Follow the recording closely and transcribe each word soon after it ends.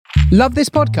Love this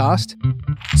podcast?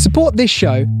 Support this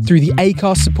show through the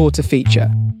Acast supporter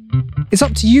feature. It's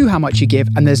up to you how much you give,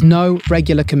 and there's no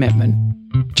regular commitment.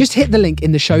 Just hit the link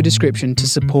in the show description to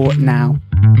support now.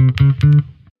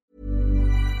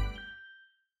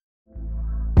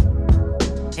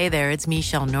 Hey there, it's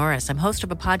Michelle Norris. I'm host of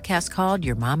a podcast called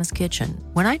Your Mama's Kitchen.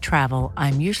 When I travel,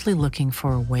 I'm usually looking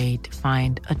for a way to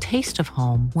find a taste of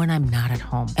home when I'm not at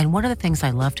home. And one of the things I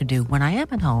love to do when I am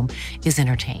at home is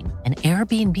entertain. And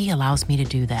Airbnb allows me to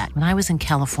do that. When I was in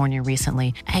California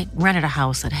recently, I rented a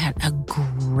house that had a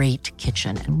great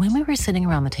kitchen. And when we were sitting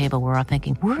around the table, we were all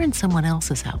thinking, we're in someone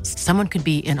else's house. Someone could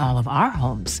be in all of our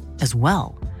homes as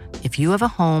well. If you have a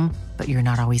home, but you're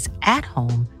not always at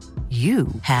home, you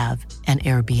have an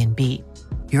Airbnb.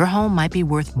 Your home might be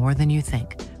worth more than you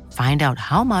think. Find out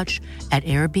how much at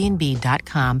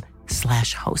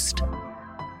airbnb.com/host.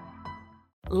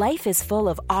 Life is full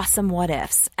of awesome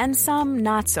what-ifs, and some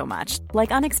not so much,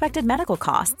 like unexpected medical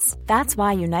costs. That's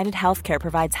why United Healthcare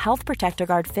provides Health Protector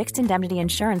Guard fixed indemnity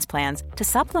insurance plans to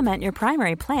supplement your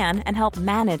primary plan and help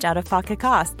manage out-of-pocket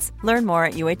costs. Learn more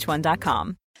at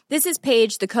uh1.com. This is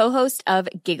Paige, the co-host of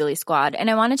Giggly Squad, and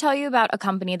I want to tell you about a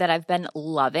company that I've been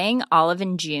loving, Olive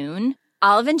 & June.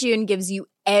 Olive & June gives you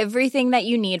everything that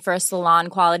you need for a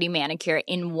salon-quality manicure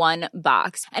in one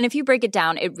box. And if you break it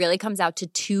down, it really comes out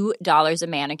to $2 a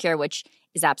manicure, which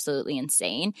is absolutely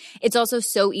insane. It's also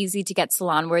so easy to get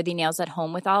salon-worthy nails at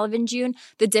home with Olive & June.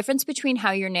 The difference between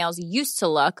how your nails used to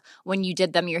look when you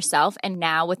did them yourself and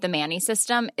now with the Mani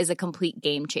system is a complete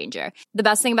game changer. The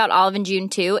best thing about Olive & June,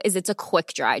 too, is it's a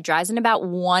quick dry. Dries in about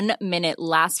 1 minute,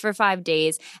 lasts for 5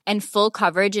 days, and full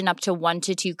coverage in up to 1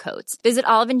 to 2 coats. Visit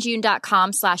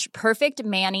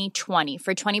oliveandjune.com/perfectmani20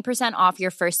 for 20% off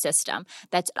your first system.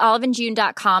 That's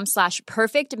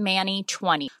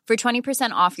oliveandjune.com/perfectmani20 for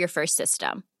 20% off your first system.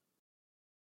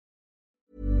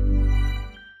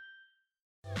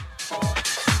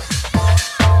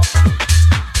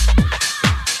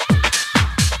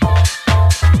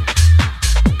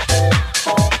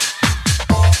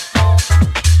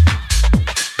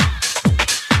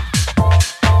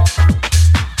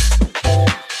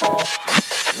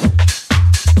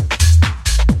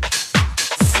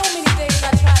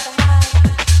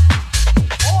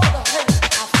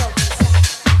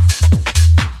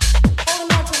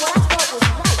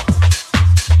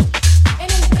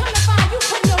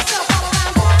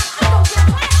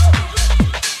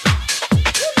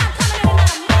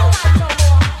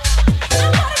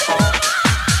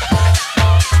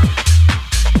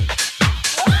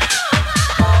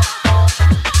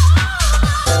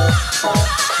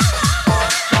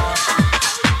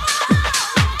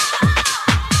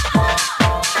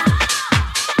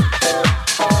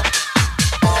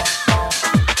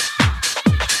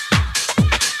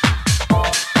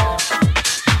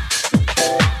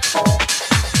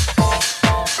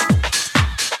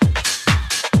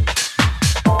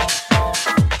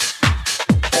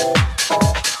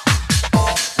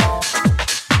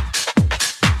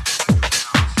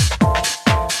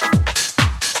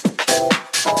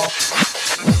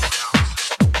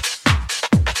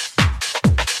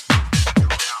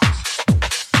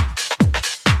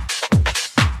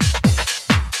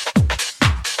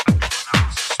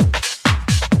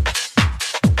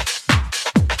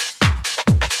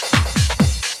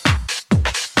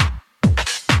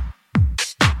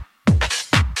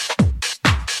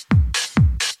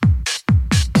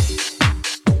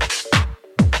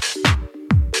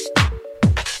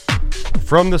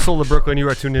 From the soul of Brooklyn, you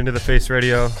are tuned into The Face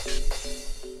Radio.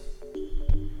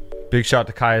 Big shout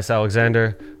to Caius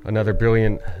Alexander, another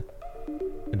brilliant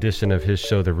edition of his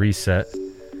show, The Reset.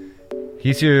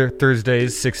 He's here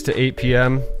Thursdays, 6 to 8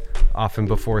 p.m., often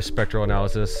before Spectral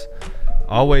analysis.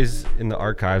 Always in the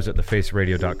archives at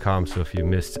thefaceradio.com, so if you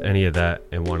missed any of that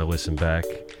and want to listen back,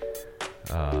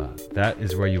 that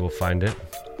is where you will find it.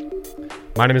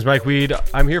 My name is Mike Weed.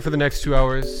 I'm here for the next 2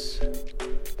 hours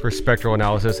for Spectral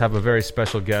analysis. Have a very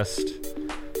special guest,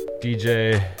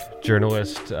 DJ,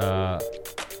 journalist,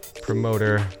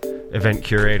 promoter, event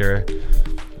curator,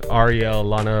 Ariel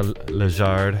Lana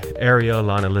Lejard,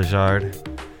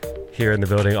 here in the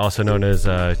building, also known as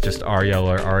just Ariel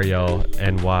or Ariel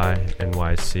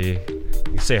NYC. You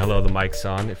can say hello, the mic's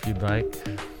on if you'd like.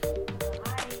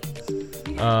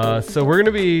 So we're going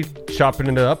to be chopping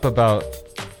it up about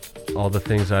all the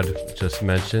things I'd just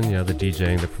mentioned, you know, the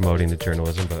DJing, the promoting, the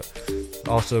journalism, but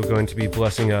also going to be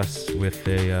blessing us with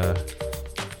a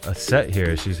set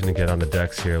here. She's going to get on the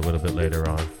decks here a little bit later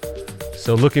on.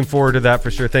 So looking forward to that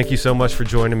for sure. Thank you so much for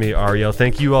joining me, Ariel.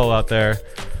 Thank you all out there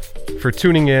for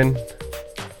tuning in.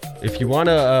 If you want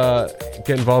to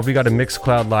get involved, we got a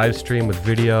Mixcloud live stream with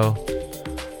video.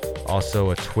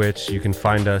 also a Twitch. You can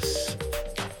find us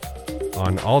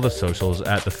on all the socials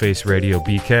at The Face Radio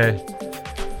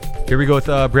BK. Here we go with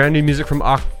brand new music from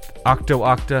Octo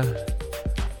Octa.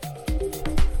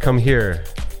 Come here,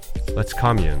 let's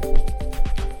commune.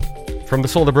 From the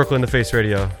Soul to Brooklyn, The Face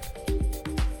Radio.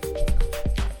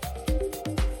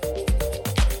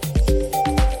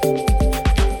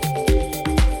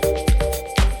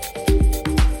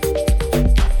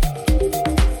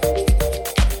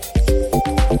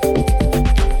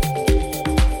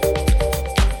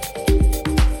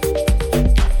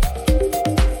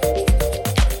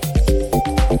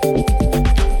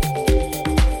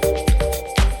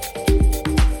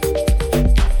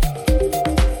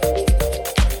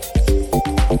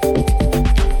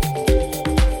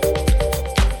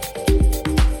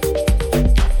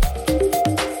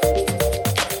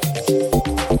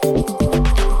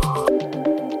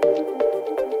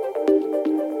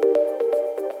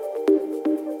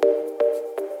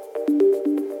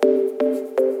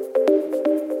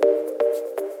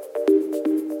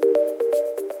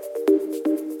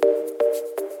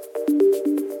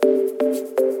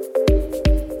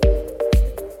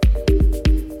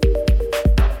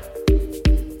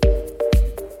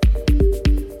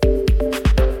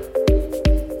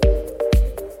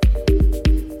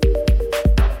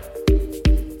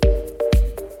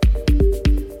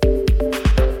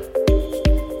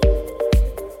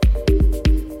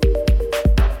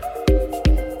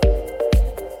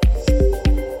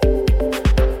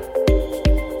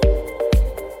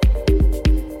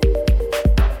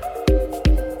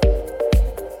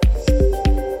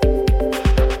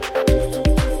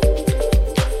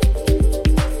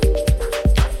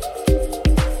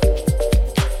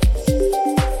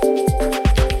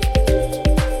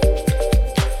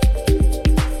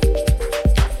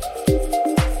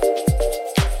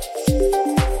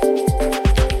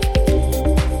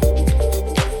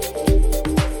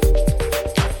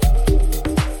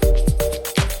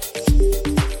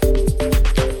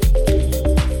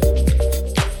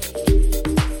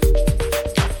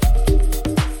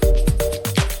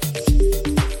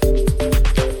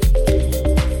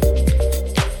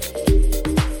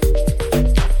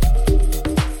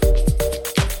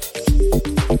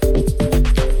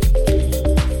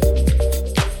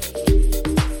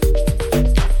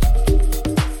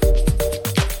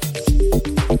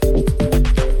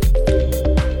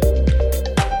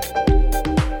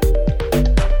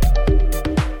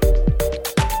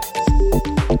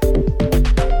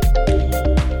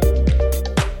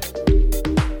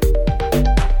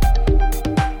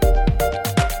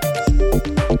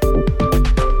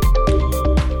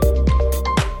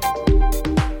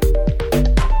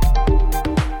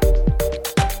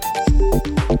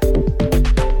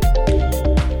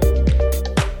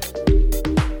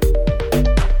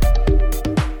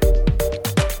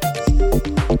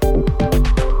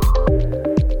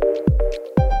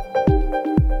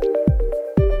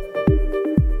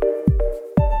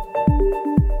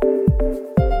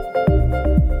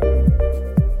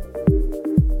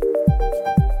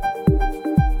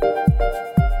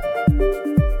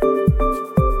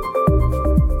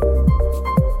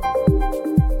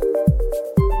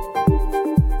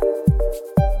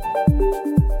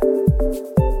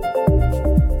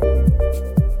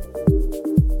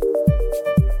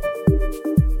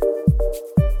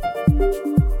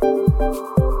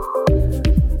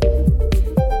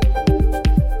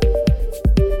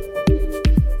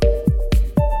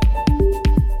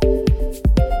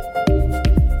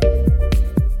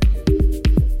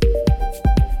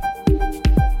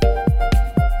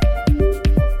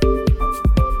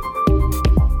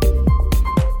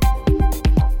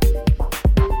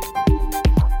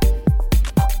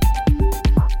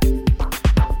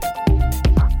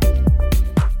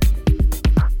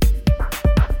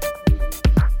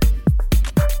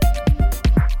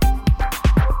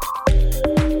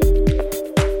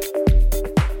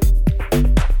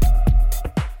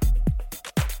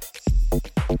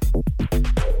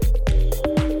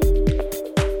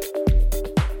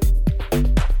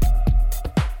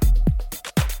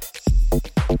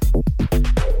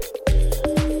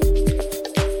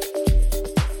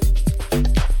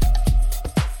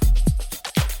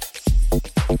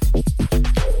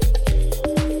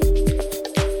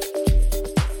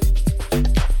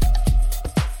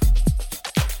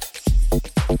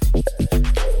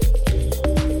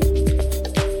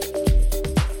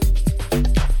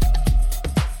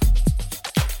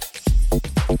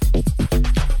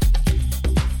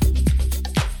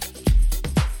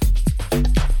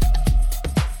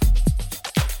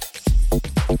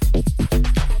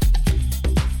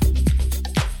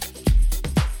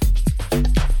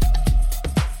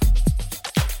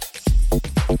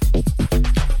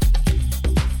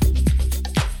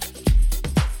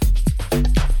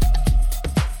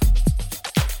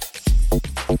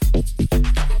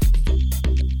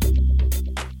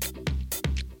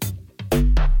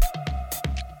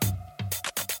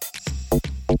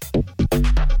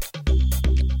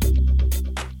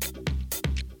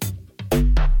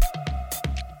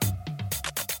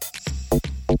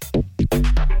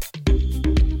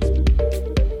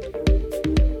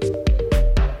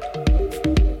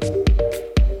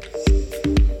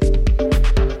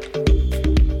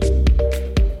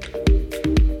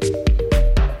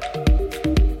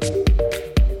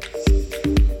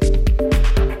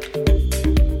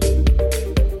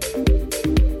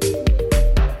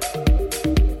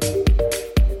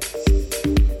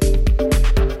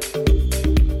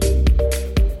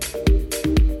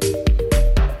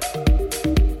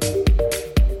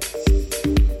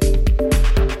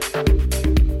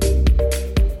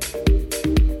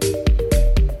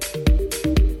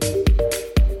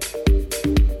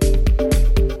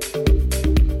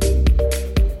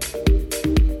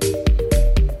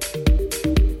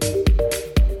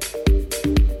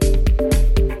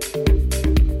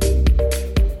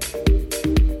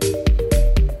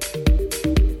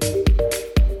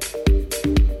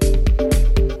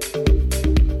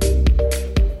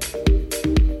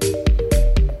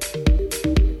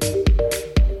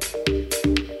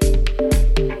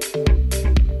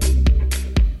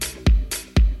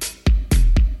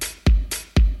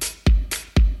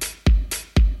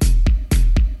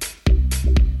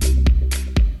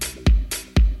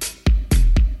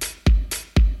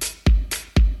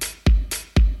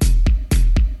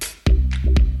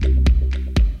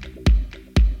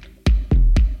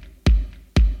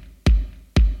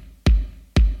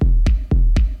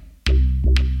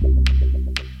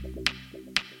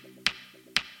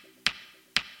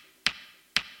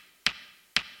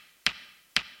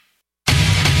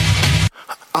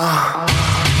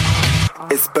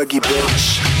 It's Boogie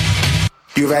Bitch.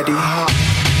 You ready?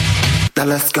 Now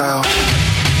let's go.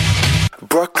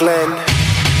 Brooklyn,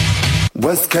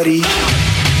 West Cuddy,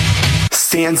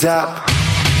 stands up.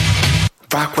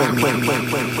 Rock with me.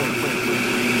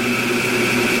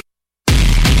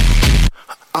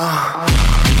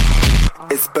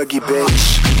 It's Boogie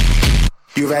Bitch.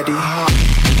 You ready?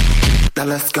 Now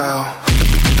let's go.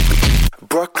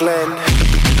 Brooklyn,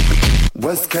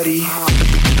 West Cuddy,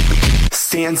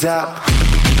 stands up.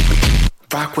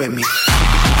 Rock with me.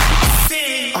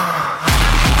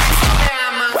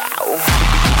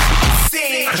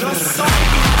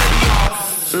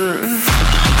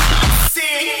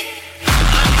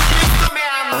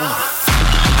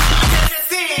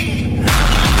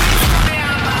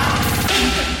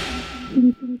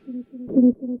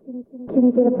 Can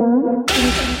I get a bomb?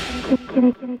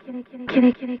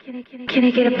 Can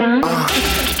I get a bomb?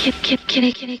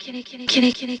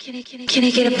 Can I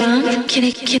get a bomb? Can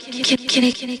I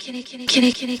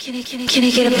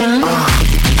get a bomb?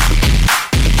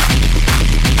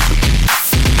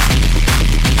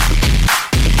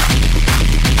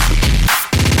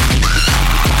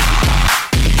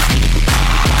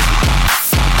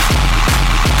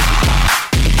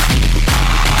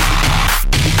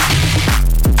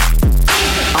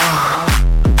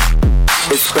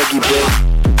 Boogie Bitch,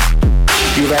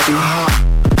 you ready?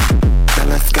 Now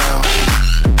let's go.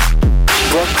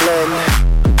 Brooklyn,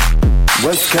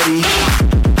 West Cuddy,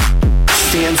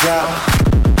 stands up.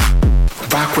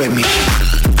 Rock with me.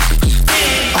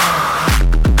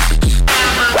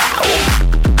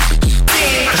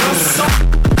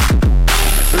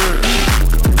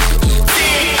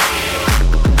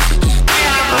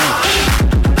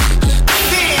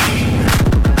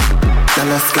 Now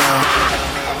let's go.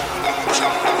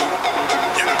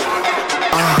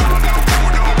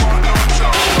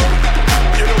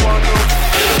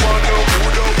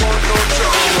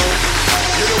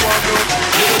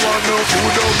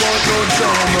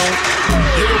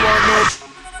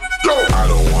 I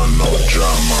don't want no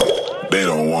drama. They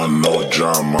don't want no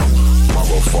drama.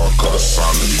 Motherfucker,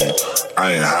 son of me.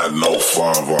 I ain't had no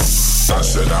father. I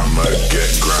said I'ma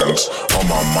get grams on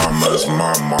my mama's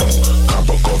mama. Cup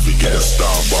of coffee, get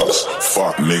Starbucks.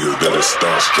 Fuck niggas that are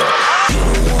starstruck. You're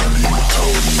the one who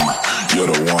told me. You're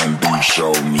the one who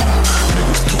showed me.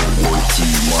 Niggas talk way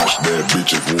too much. Their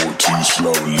bitches walk too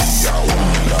slowly. I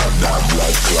only love that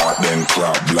blood clot, then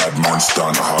clot blood man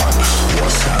stun hard.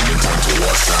 What's happening? Time to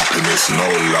what's happening? It's no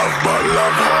love but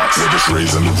love hearts. We're just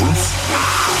raising the roof.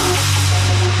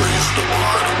 Raising the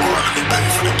bar, let me pay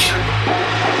for the tune.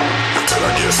 Until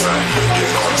I get signed,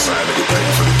 get on sign, nigga pay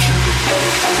for the tune.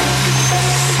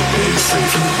 Ain't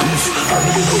safe in the booth. I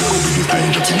really know the biggest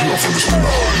danger to you. I'm from the school,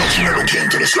 no, she never came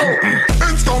to the school.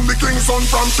 Hence come the king's son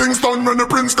from Kingston. When the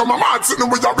prince come, I'm hard sitting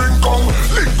with your ring come.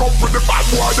 Link up with the bad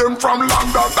boy, them from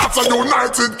London. That's a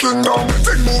United Kingdom.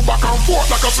 Thing move back and forth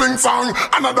like a swing song.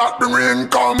 And that bring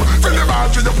income. Feel the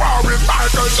match in your power with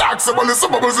Michael Jackson. But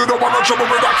listen, bubbles, you don't want no trouble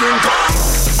with a King Kong.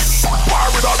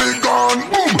 Fire with a big gun,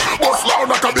 boom, bust loud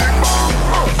like a big bomb.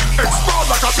 Explode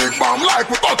like a big bomb, like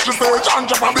we touch the stage and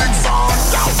drop a big song.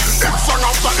 Hit song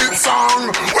after hit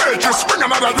song, wait, just bring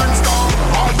another drinks down.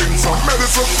 I'll bring some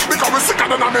medicine, because we're sicker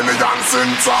than a million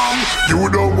symptoms. You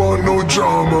don't want no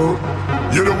drama,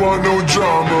 you don't want no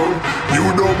drama. You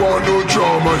don't want no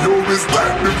drama, you be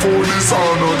step before this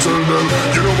honor. Tell them,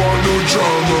 you don't want no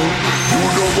drama, you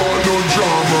don't want no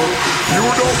drama. You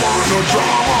don't want no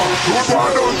drama, you don't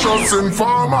want no trust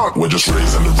informer. We're just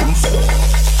raising the roof,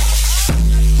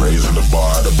 raising the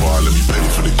bar, let me pay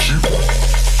for the cue.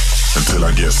 Until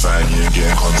I get signed, you ain't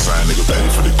getting consigned, nigga pay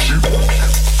for the cue.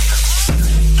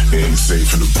 Ain't safe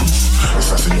in the booth.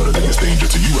 Assassin, you're the biggest danger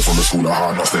to you. We're from the school of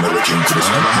hard knocks, they never came to the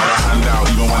school. I had a handout,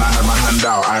 even when I had my hand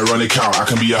out. Ironic out, I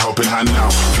can be a helping hand now.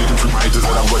 Flipping through my haters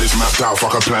that I've got this mapped out.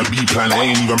 Fuck a plan B plan, I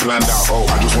ain't even planned out. Oh,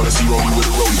 I just wanna see Rolly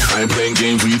with a Rolly. I ain't playing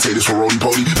games when you take this for Rolly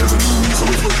Poly. There's a new me, so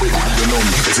it's no way you don't know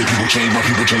me. They say people change, my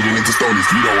people changing into stonies.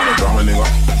 You don't want a drama, nigga.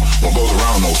 What goes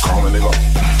around knows karma, nigga.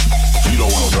 You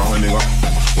don't want no drama, nigga.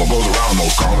 What goes around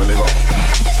knows karma, nigga.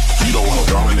 You don't want no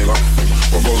drama, nigga.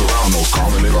 What goes around knows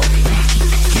karma, nigga.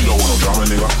 You don't want no drama,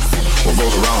 nigga. What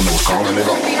goes around knows karma,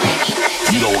 nigga.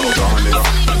 You don't want no drama, nigga.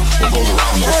 What goes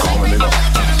around knows karma, nigga.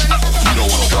 You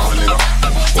don't want no drama, nigga.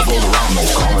 What goes around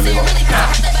knows karma, nigga.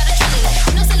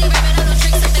 No silly rapping, I know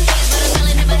tricks at the kids, but I'm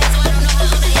telling him my head, so I don't know how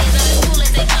old they is. But it's cool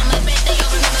as they come, my birthday,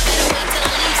 I'll remember better wait till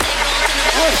I leave, stay gone to the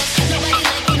bed. Nobody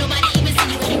like you, nobody even see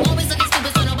you, and you always looking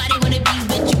stupid, so nobody wanna be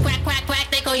with you. Quack, quack, quack,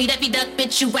 they call you Daffy Duck,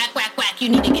 bitch, you whack, whack, whack. You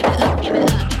need to give it up, give it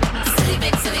up.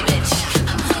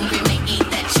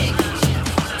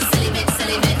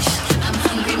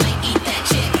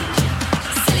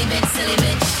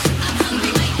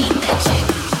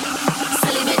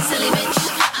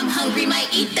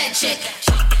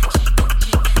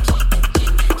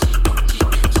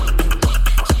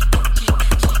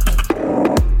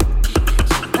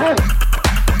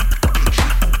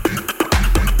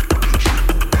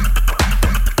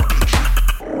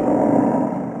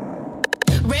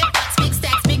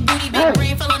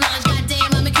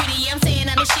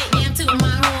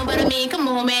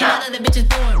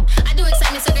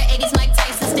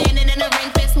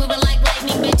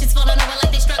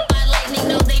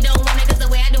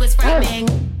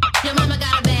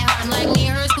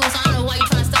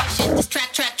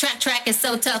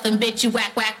 so tough and bitch, you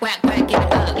whack, whack, whack, whack, give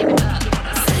it up, give it up.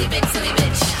 Silly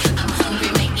bitch, I'm hungry,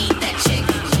 might eat that chick.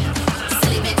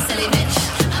 Silly bitch,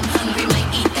 I'm hungry, might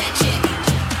eat that chick.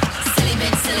 Silly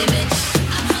bitch,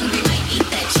 I'm hungry, might eat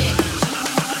that chick.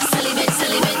 Silly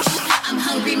bitch, I'm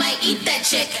hungry, might eat that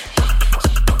chick.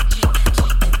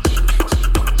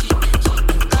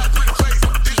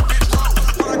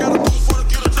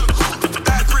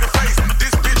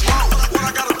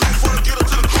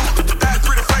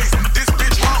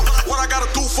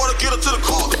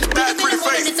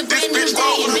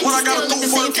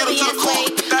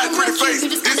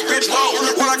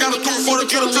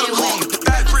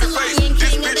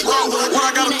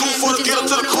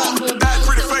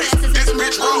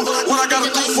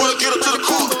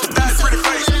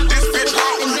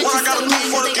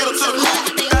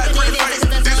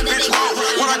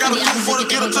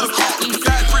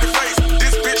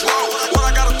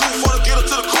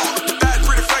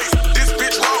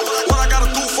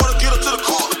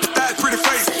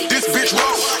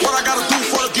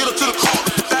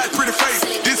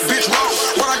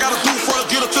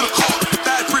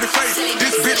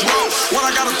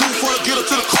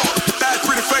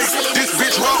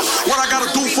 What I gotta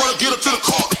do for to get her to the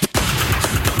car?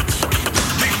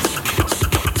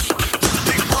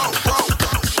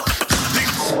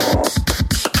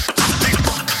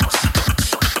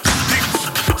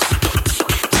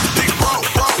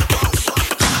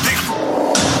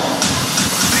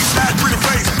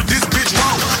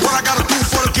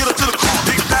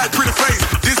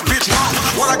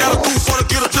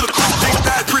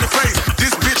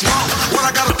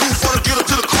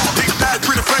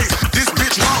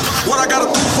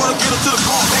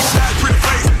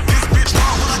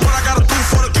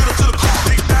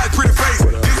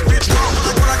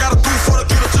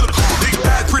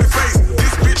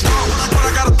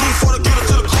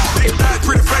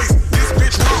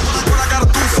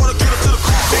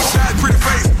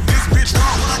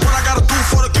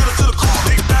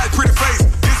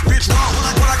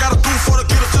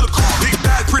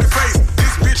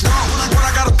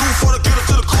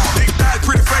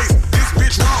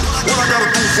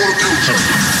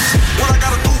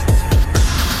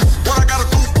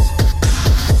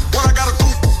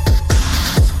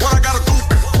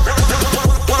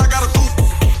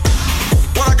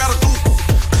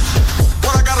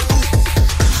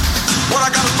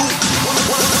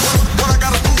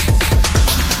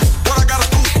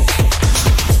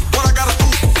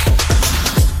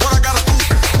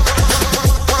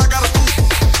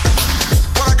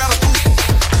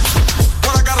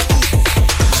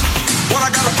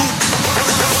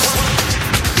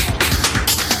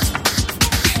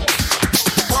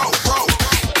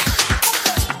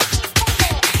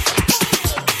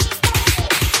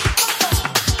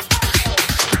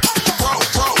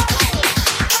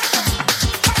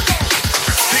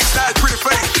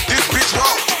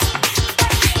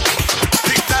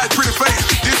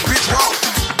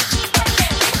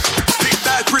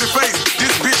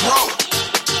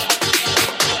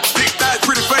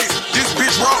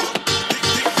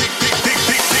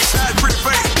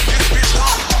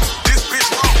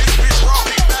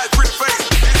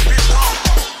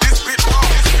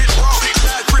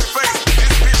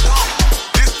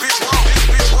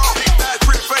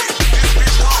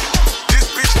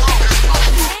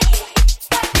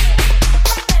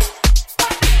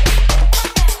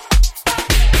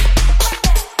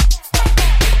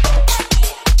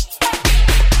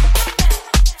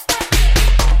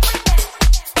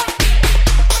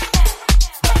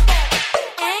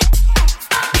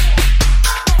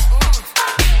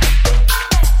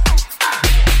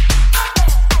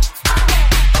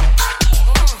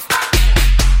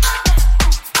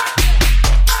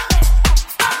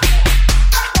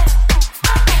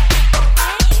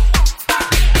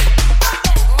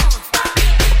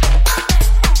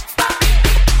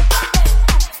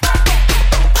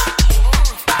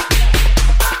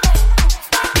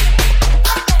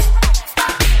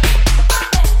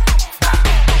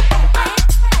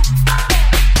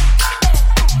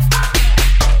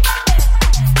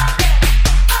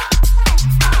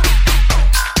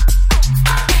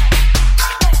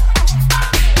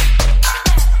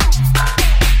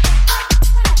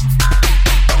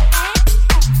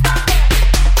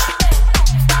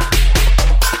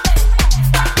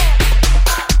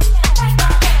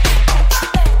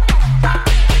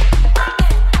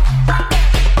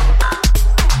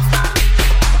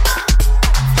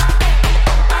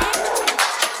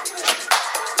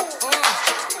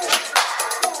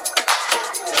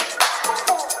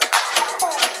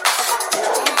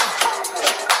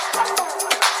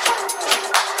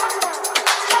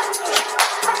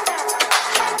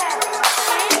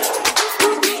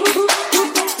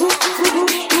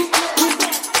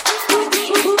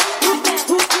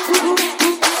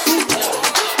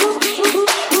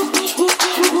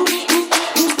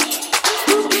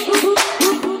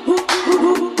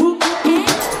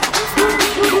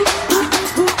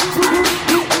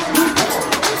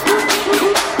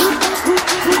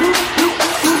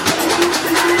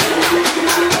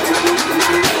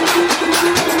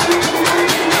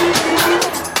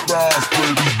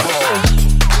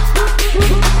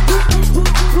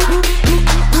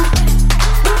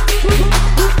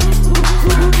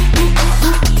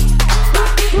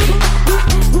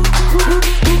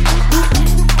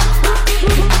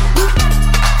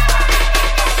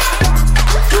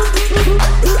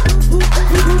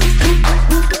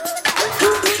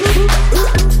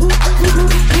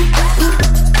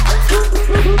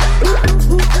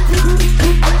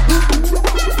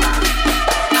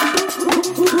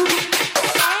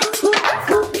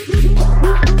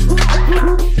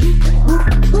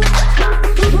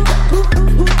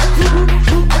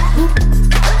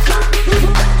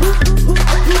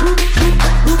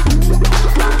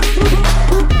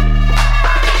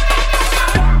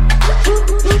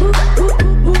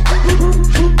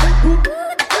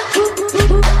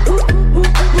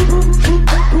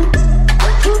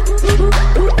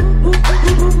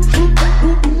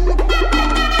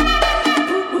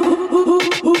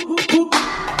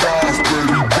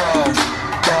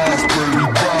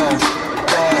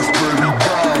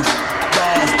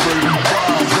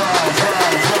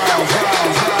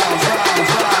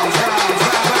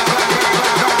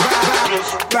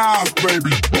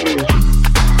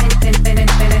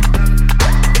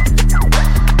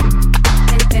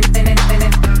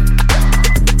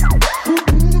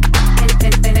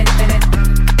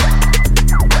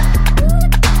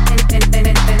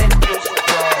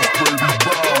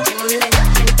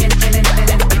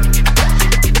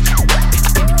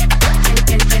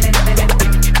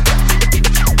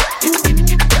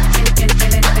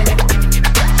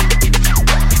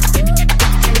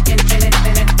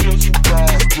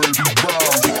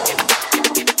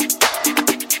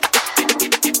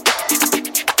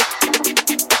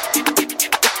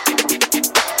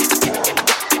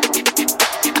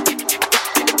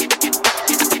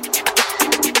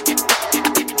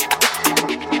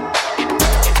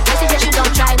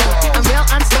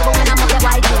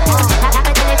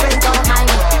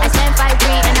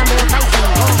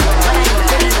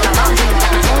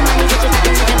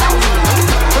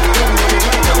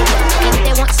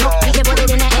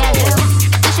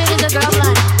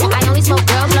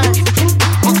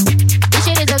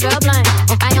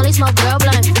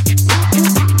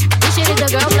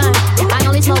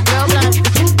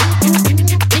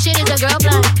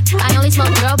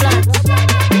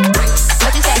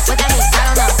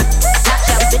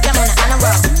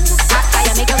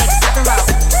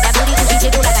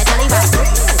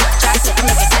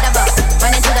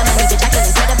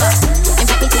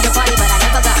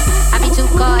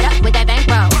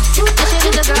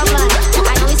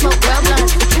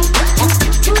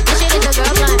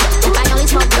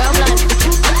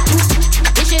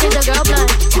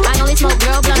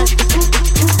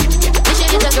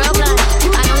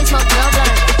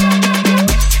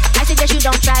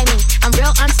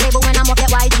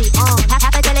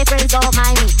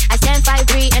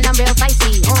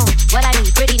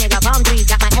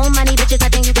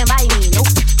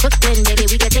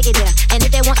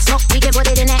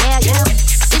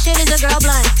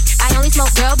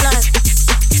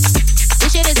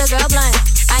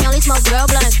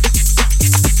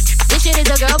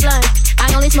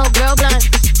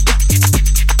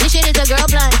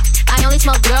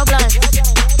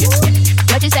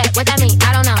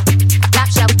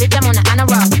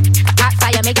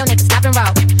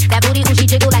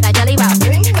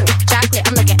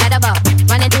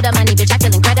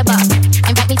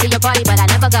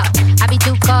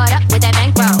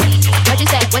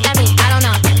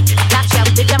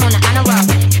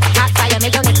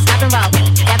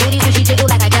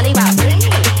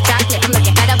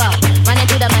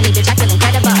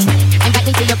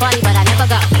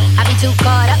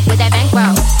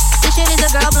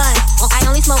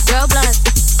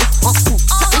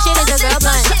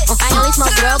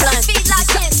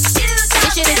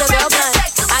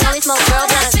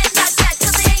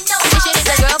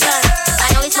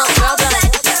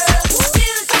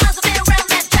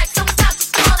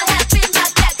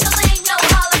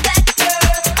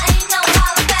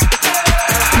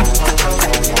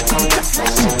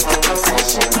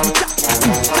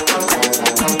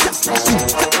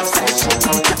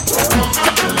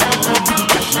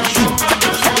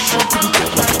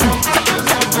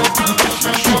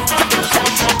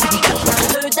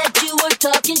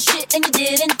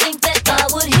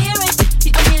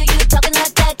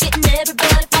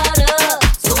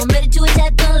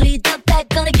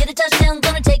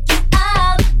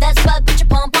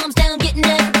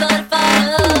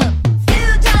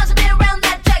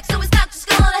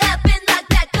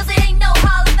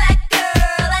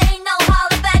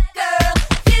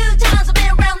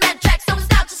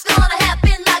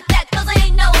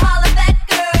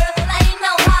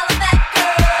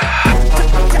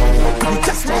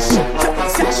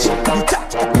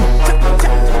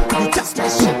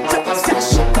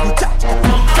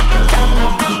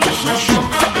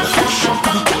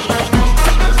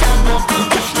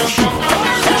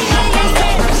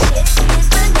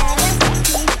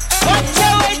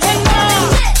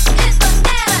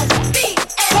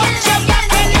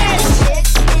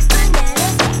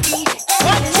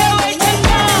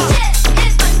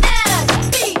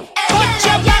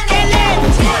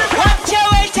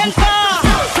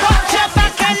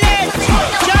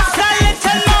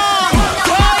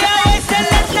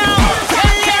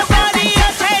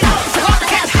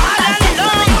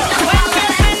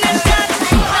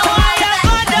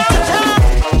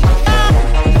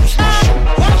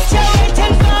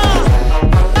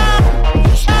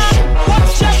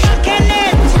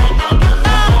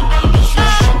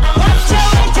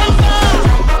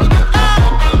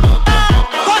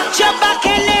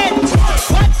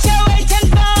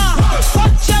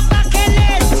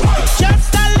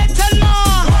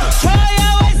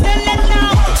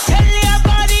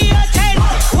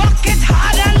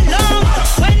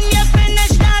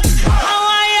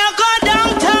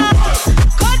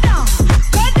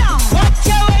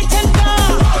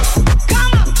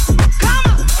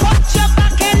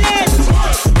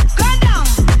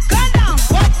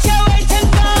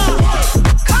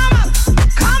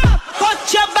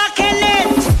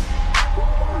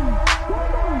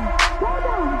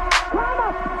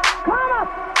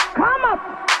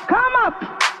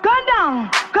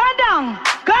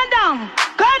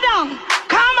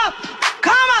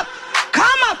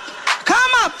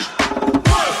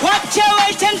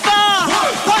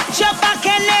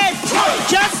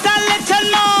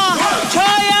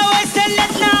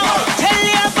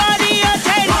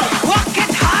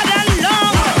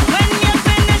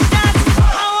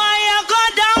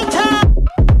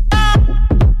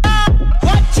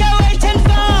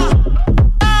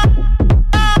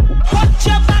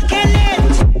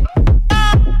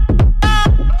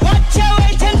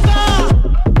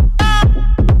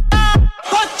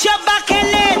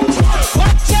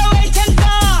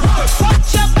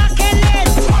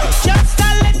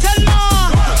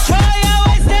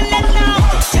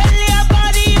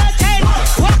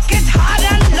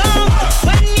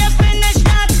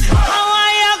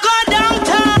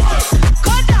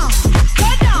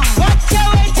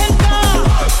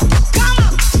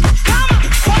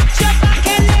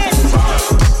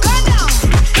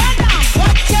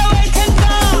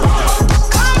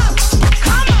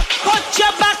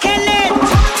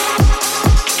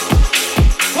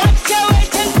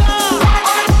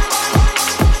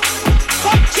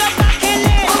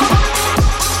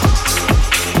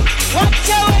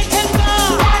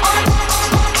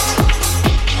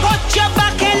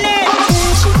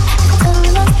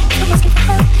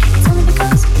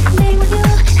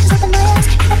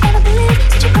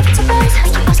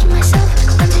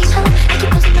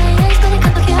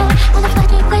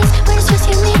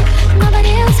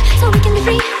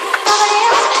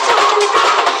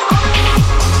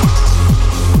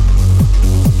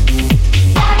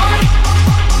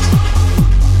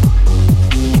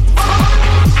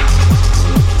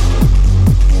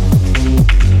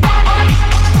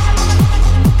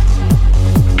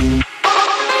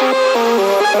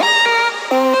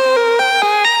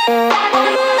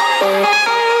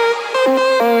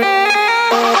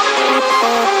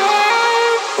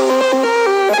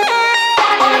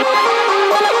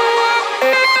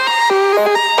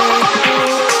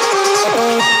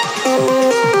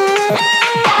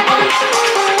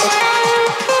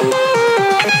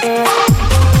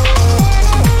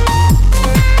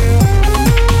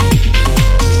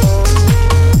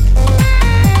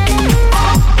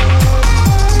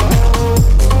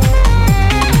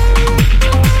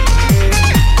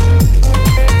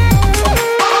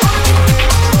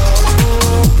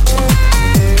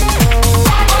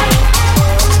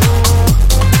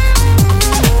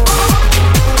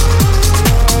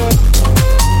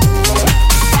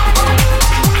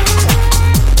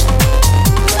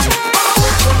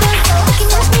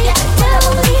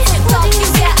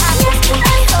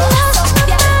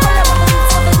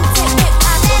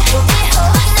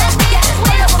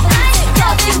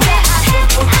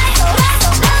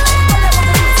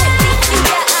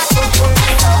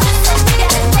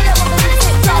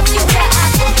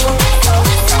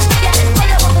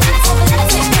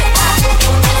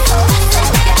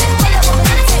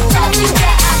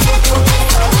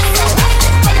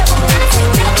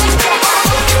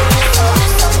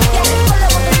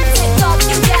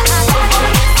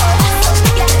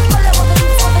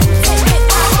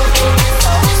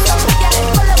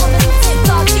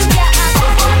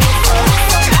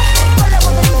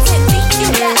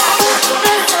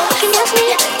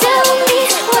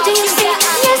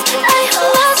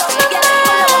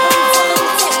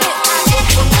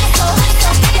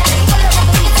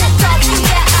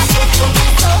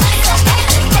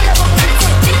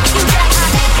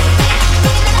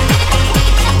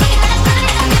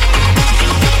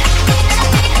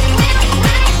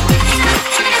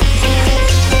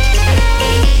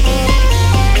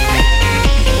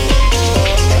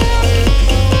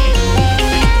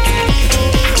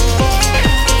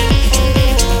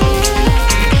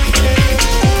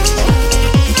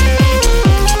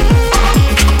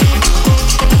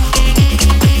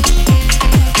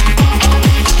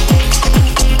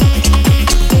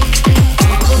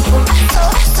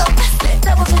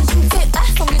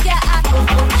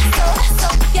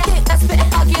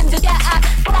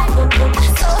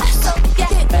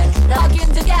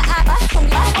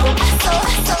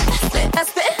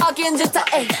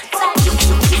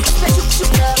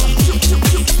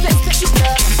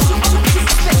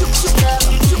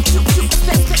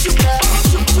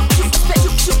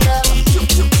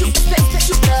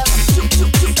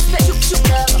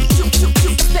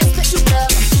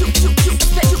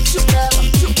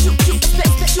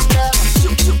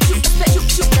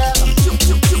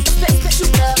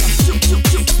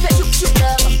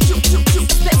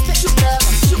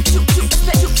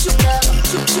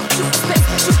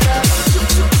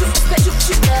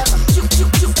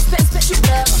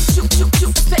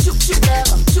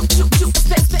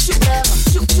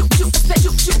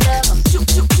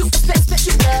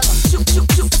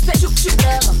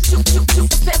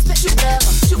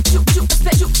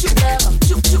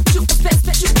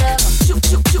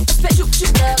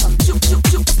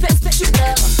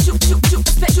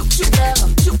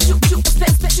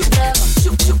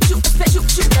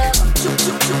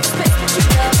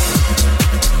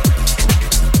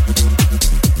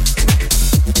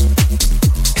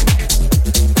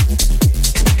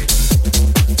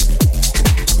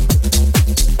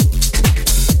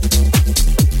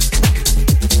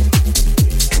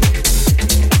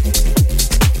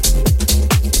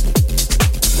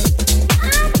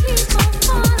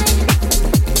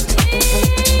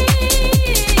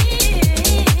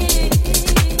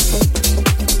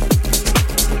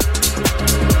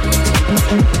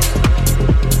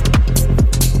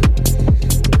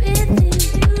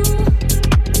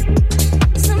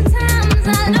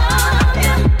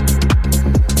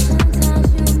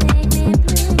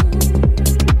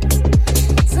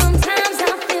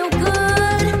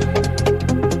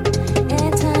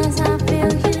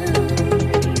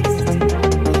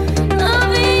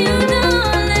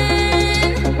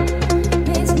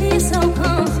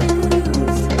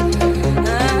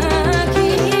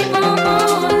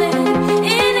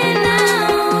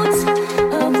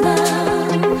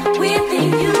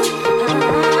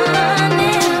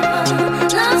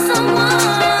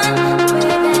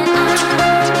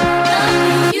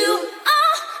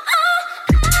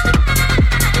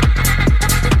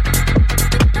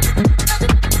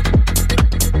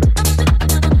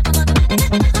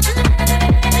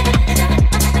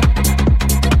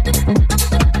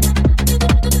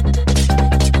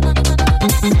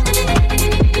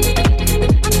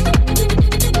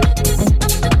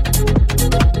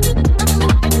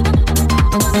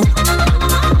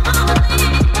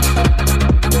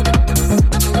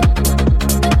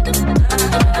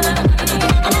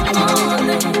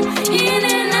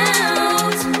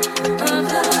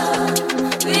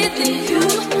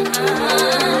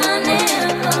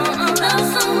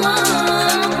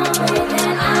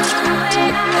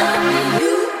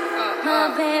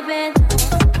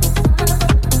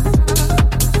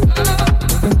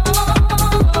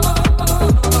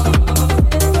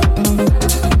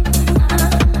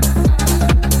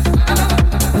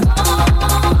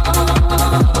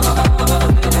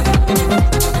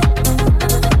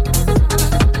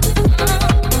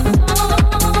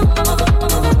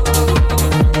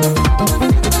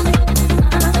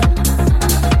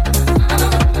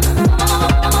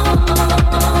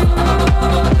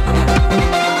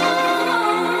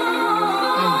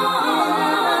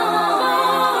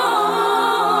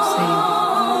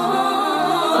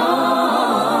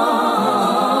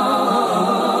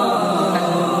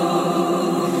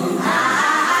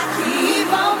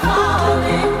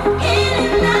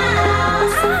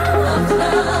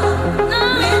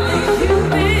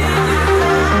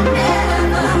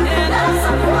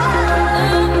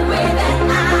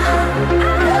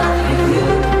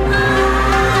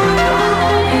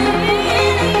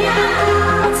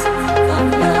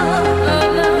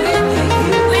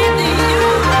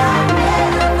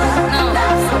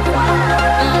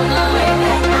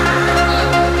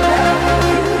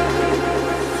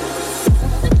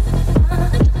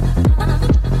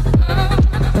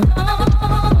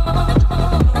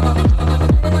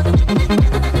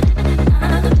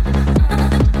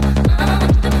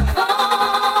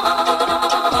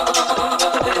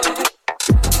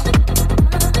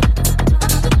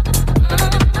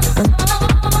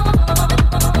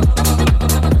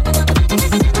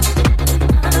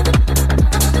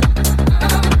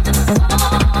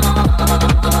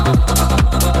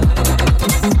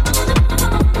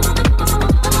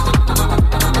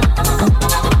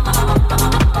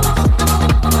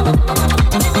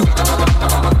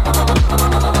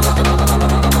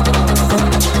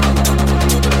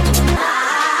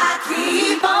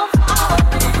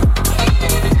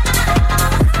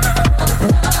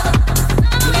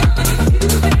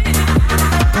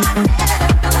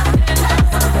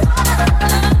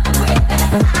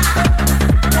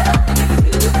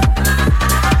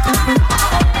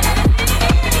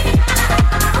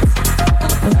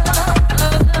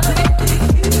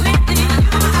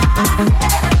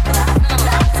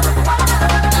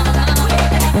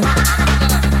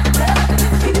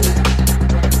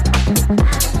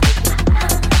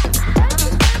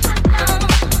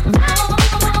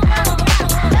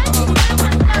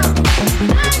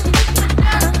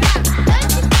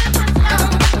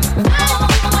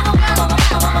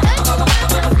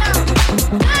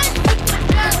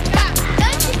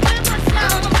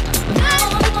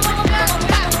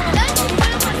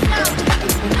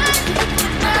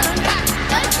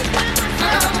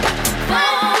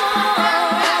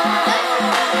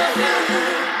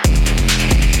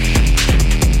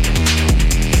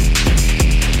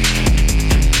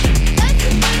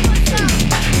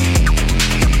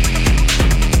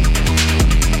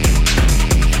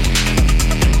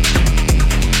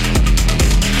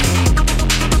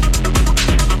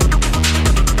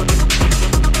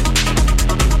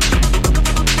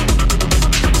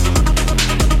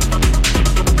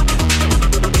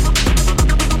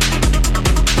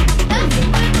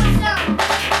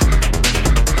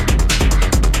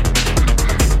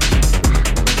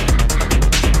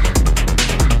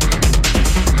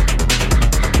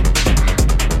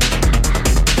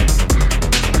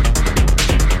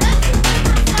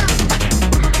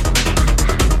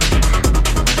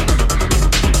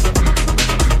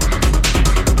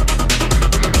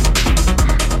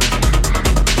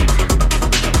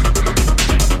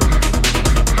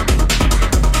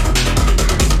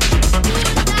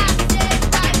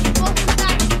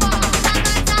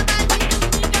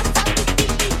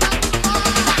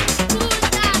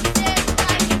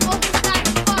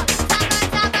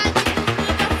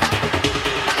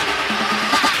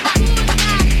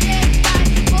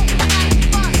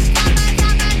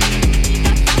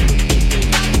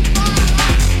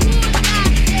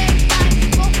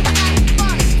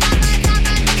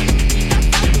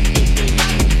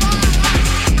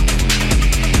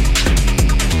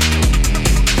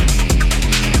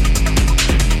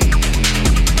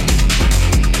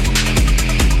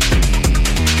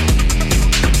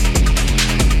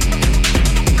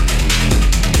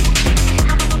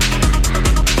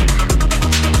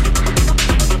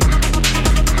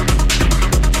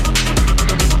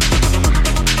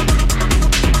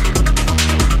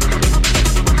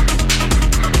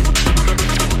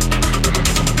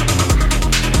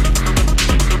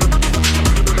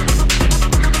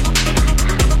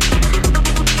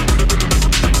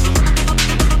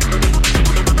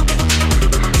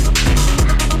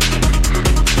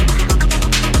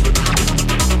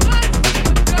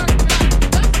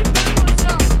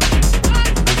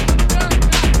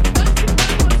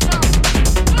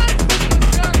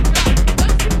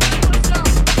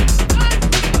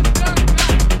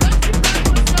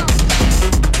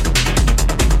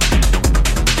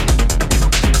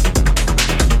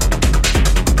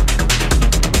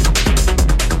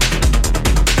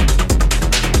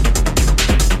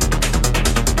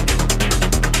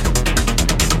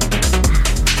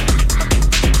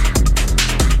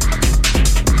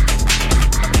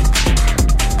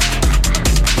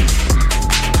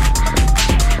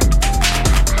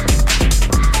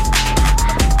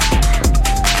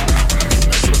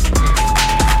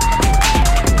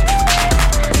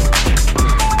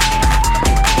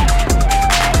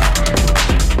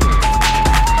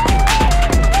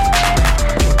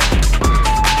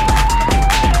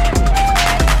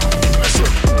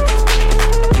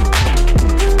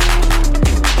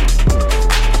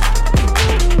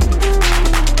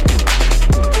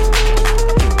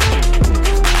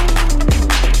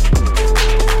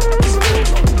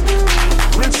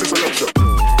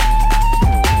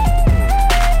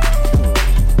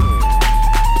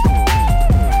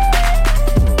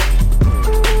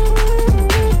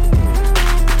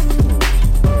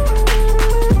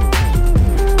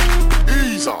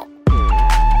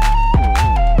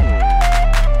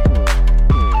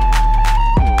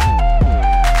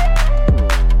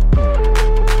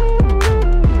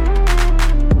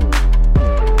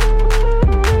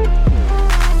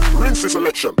 Juicy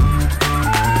selection.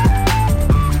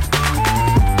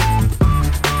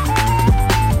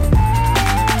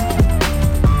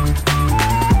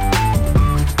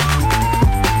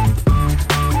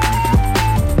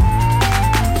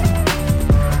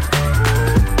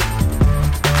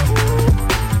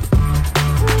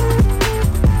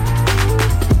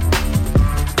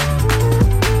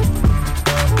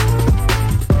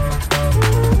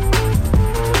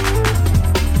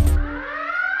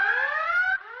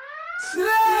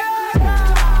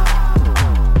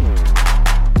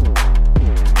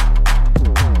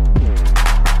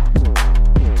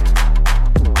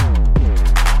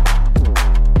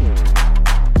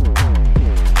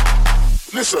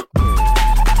 Listen.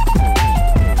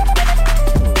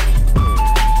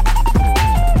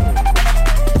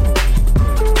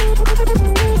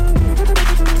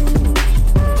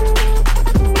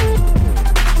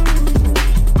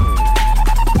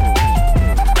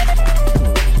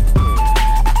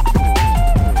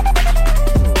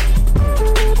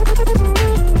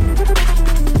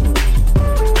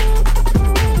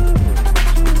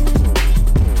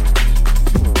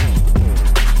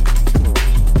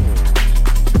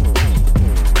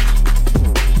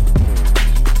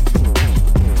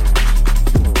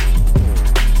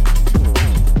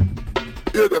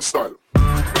 Hear that style.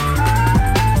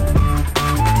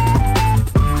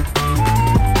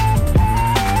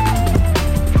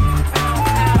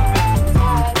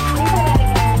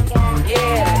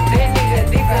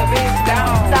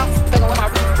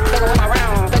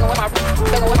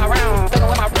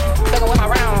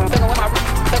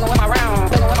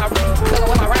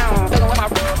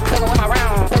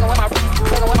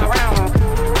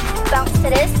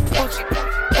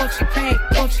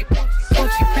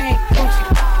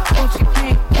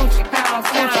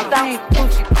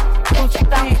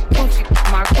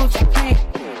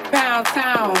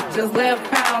 Just live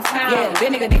pound town. Yeah,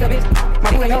 that nigga dick a bitch.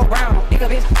 My boo ain't no brown. Dick a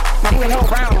bitch. My boo ain't no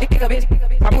brown. Dick a bitch.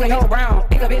 My boo ain't no brown.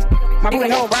 Dick a bitch. My boo ain't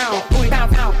no brown. Booty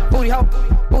pound town. Booty hoe.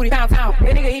 Booty pound town.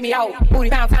 That nigga eat me out. Booty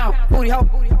pound town. Booty hoe.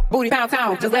 Booty pound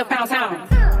town. Just live pound town.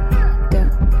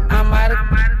 I'm out of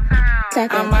town.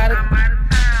 I'm out of town.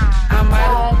 I'm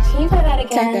out of. Can you play that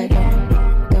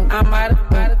again? I'm out of.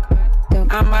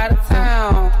 I'm out of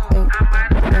town.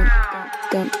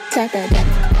 Don't talk that down.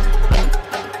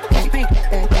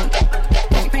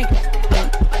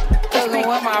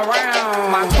 With my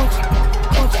round, my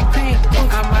Gucci pink,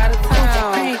 I'm out of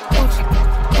town.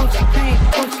 Gucci pink,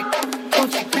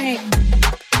 Gucci pink.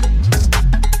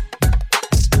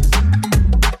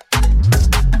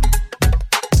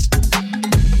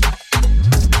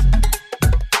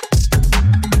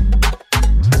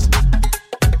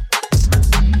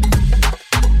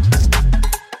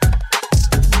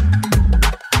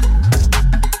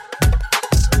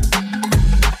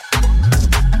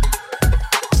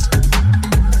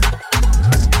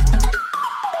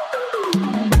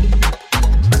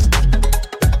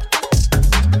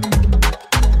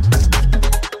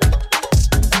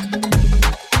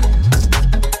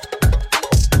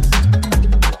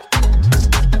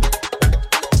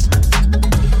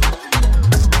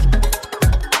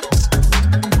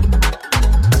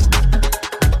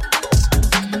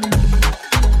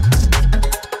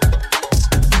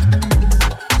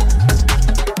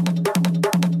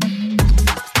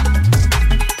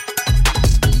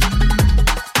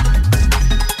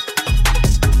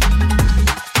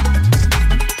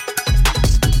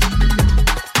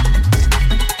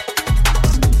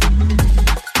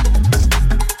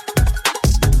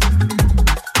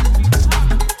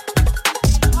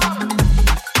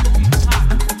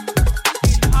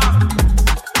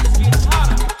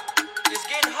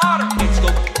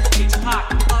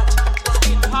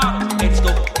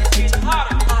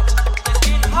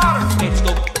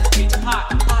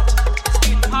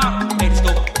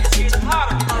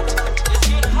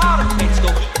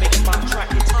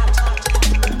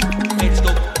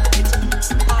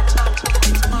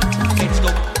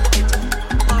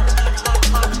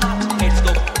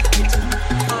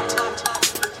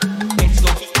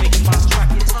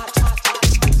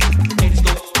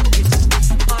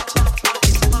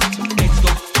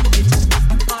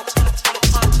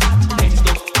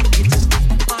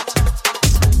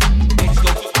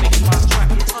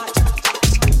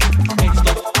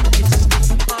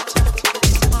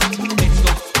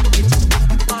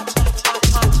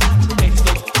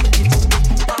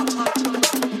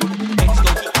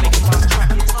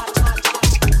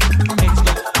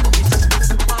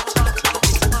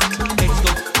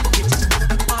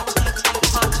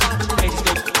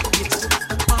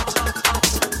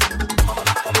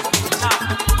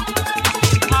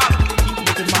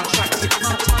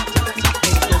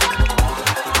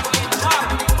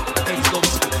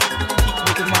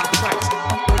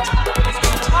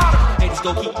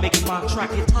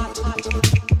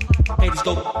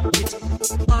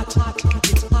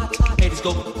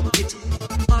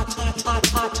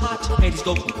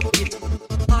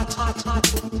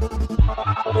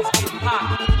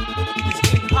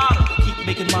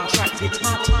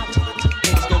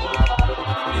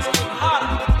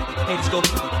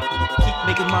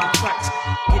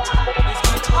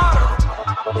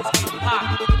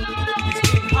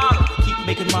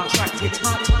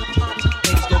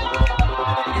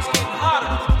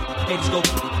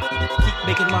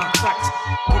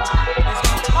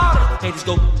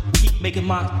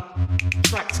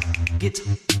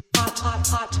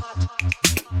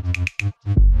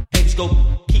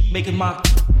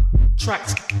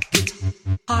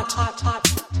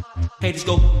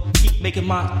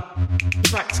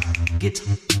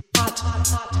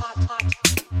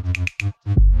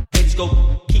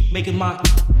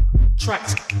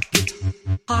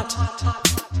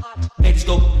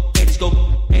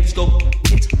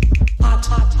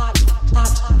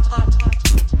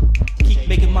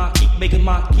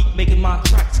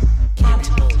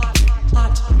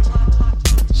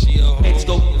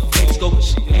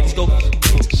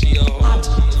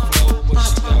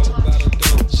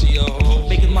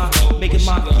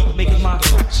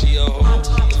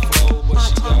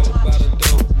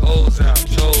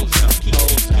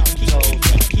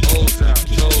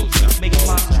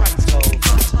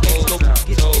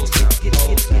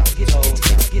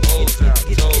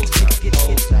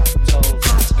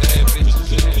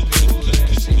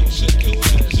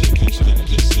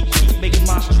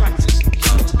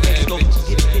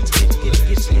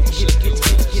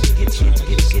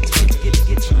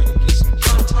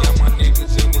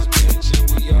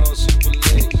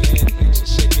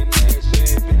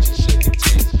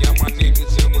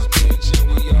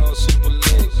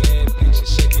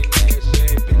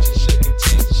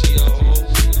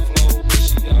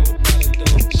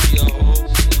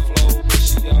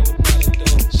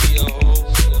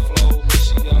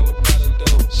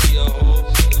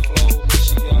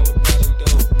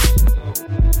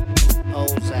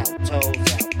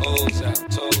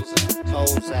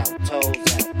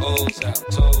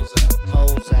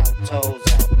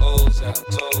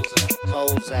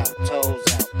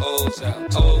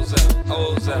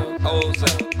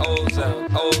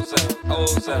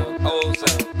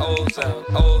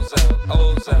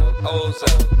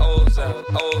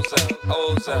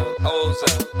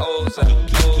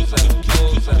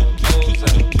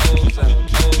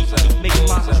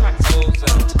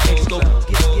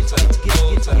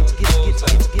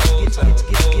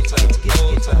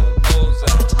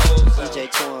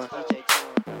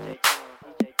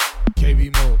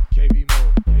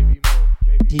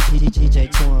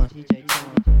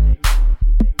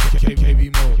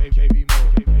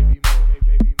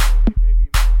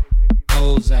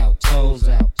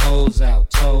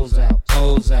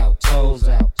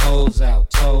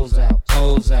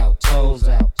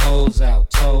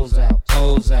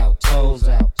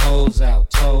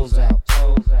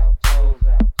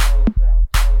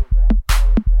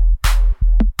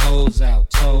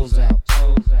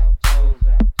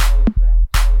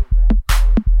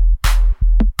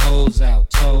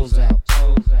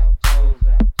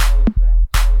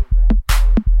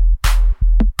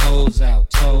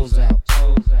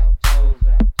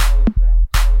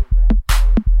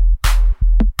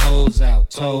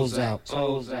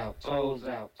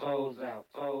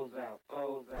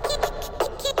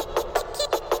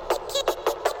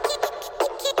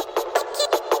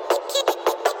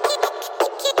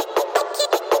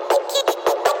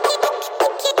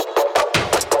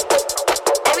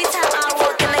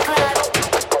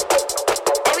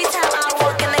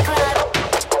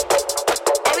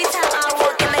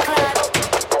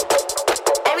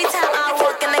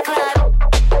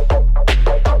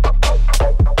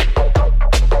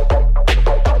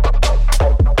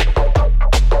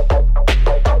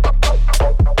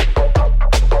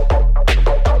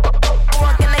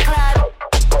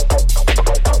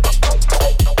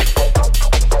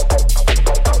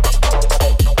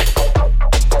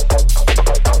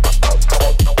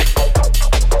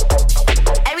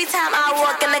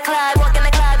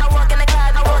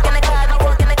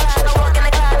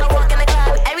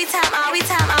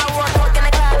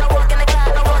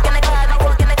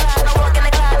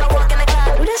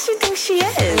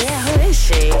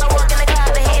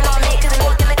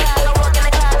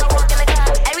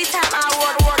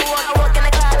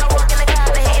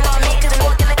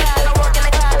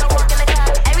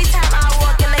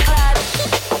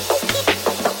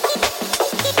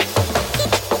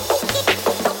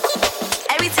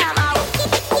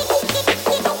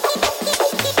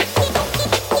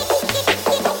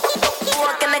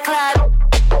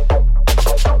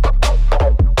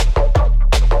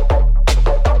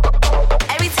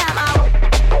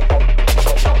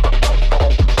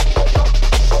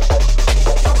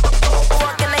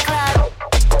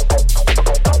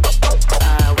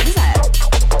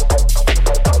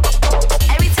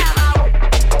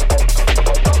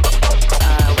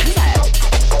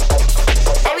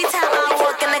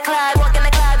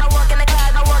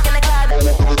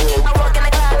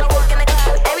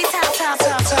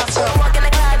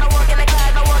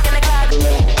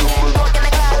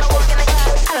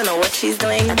 she's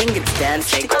doing, I think it's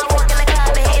dancing.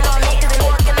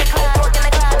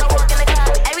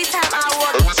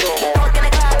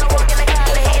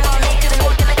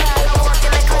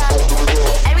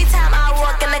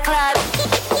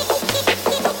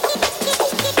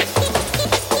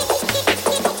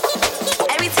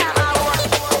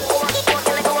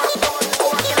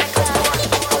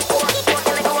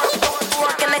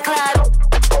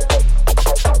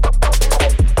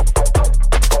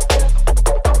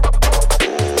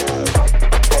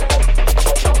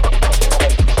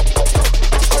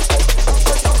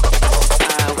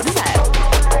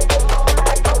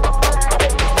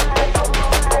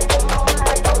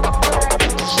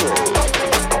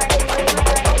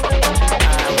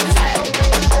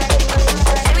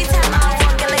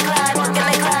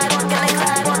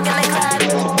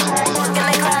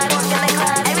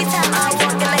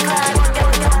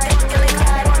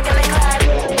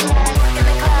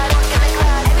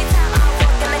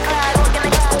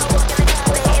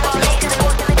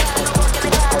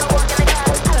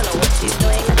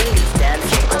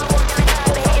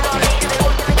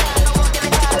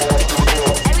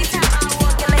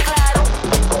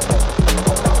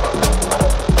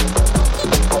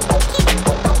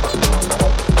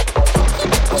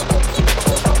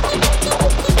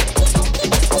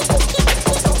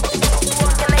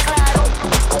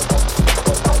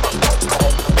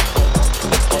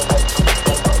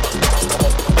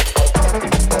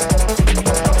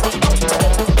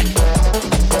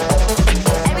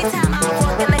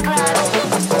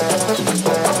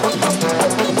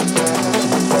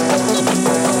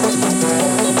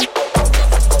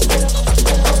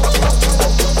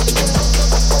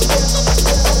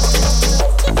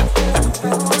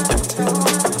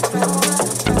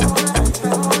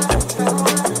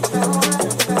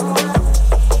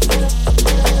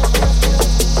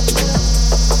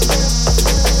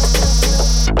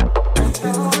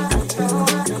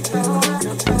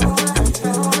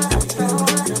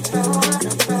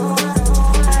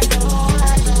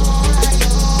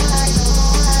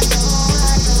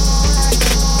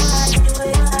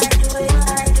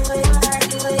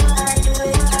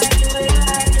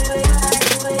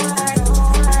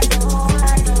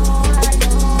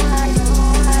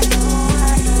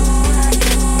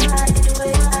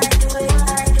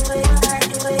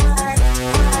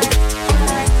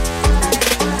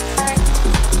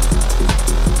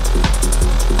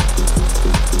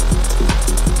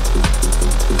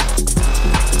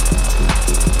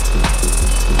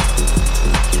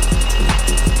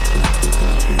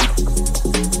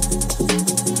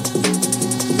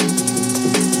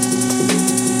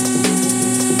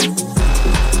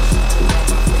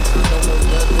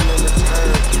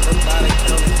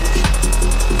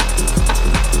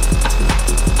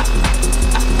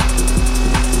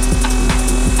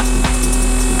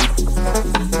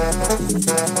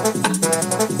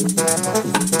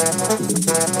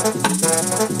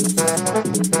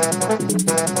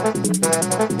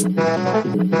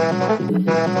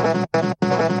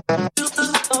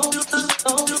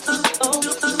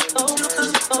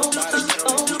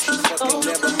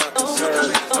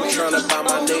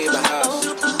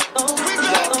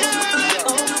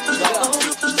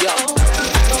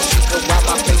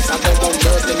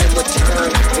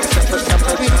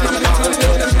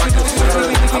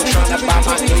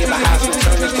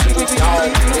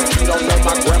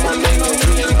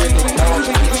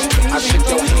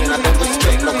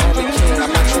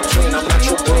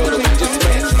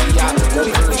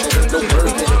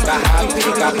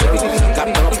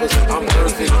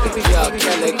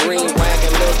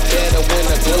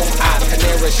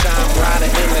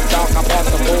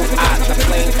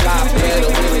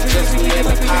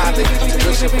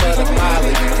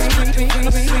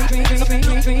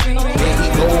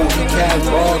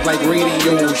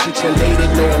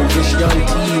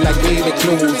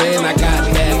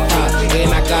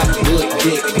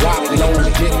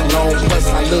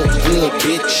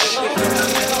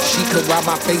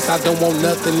 I don't want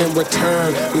nothing in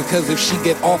return, because if she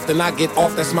get off, then I get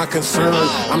off, that's my concern.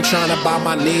 I'm trying to buy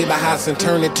my neighbor house and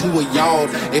turn it to a yard.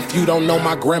 If you don't know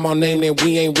my grandma name, then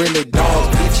we ain't really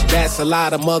dogs, bitch. That's a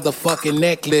lot of motherfucking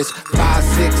necklace. 5,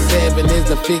 6, 7 is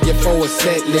the figure for a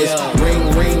set list. Ring,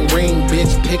 ring, ring,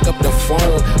 bitch, pick up the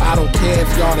phone. I don't care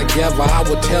if y'all together, I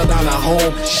would tell down the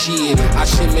home. Shit, I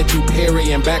shipment through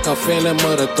Perry and back a Phantom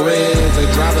of the Threads.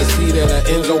 A driver's seat of the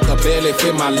Enzo could barely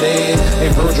fit my legs.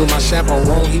 And Virgil, my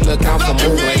chaperone, he look out from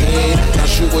overhead. Not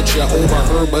sure what you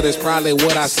overheard, but it's probably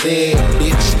what I said,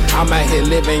 bitch. I'm out here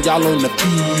living, y'all on the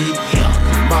feed.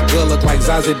 My girl look like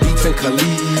Zazie Beetz and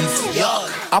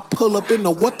Khalid. I pull up in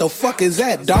the what the fuck is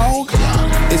that, dog?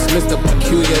 It's Mr.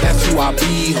 Peculiar, that's who I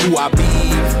be,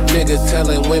 Niggas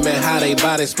telling women how they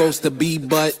body's supposed to be,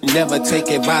 but never take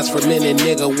advice from any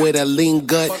nigga with a lean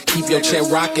gut. Keep your chair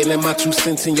rocking and my 2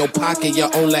 cents in your pocket, your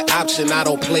only option. I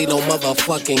don't play no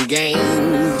motherfucking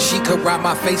game. She could ride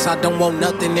my face, I don't want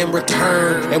nothing in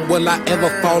return. And will I ever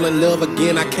fall in love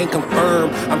again? I can't confirm.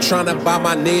 I'm trying to buy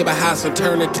my neighbor house and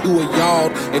turn it to a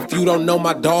yard. If you don't know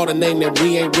my daughter name, then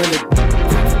we ain't really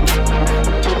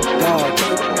dog.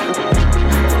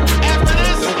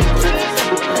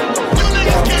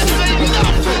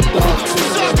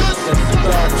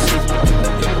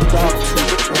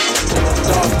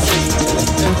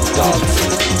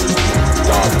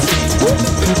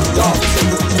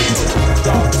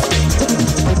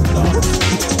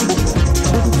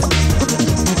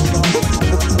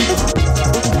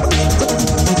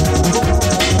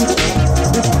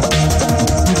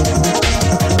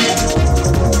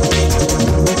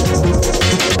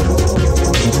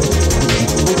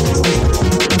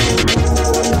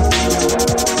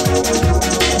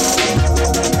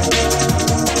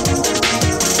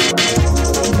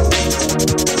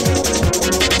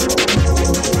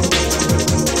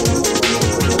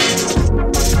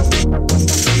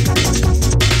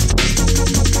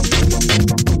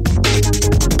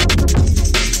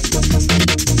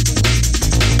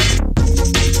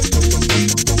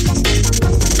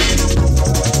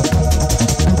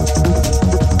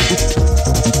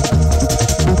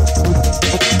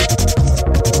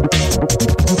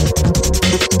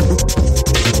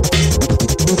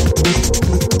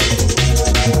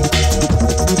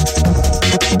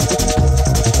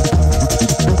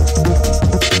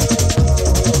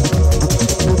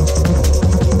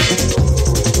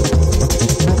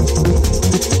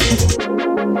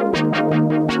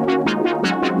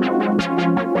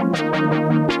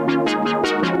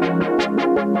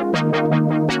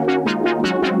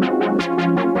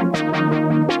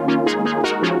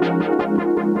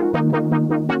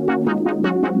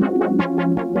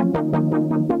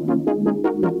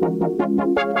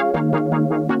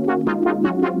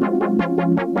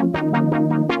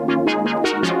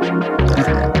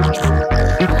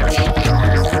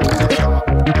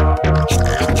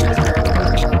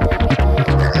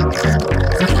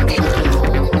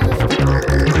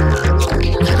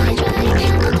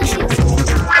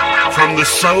 From the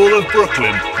soul of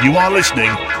Brooklyn, you are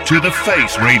listening to The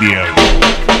Face Radio.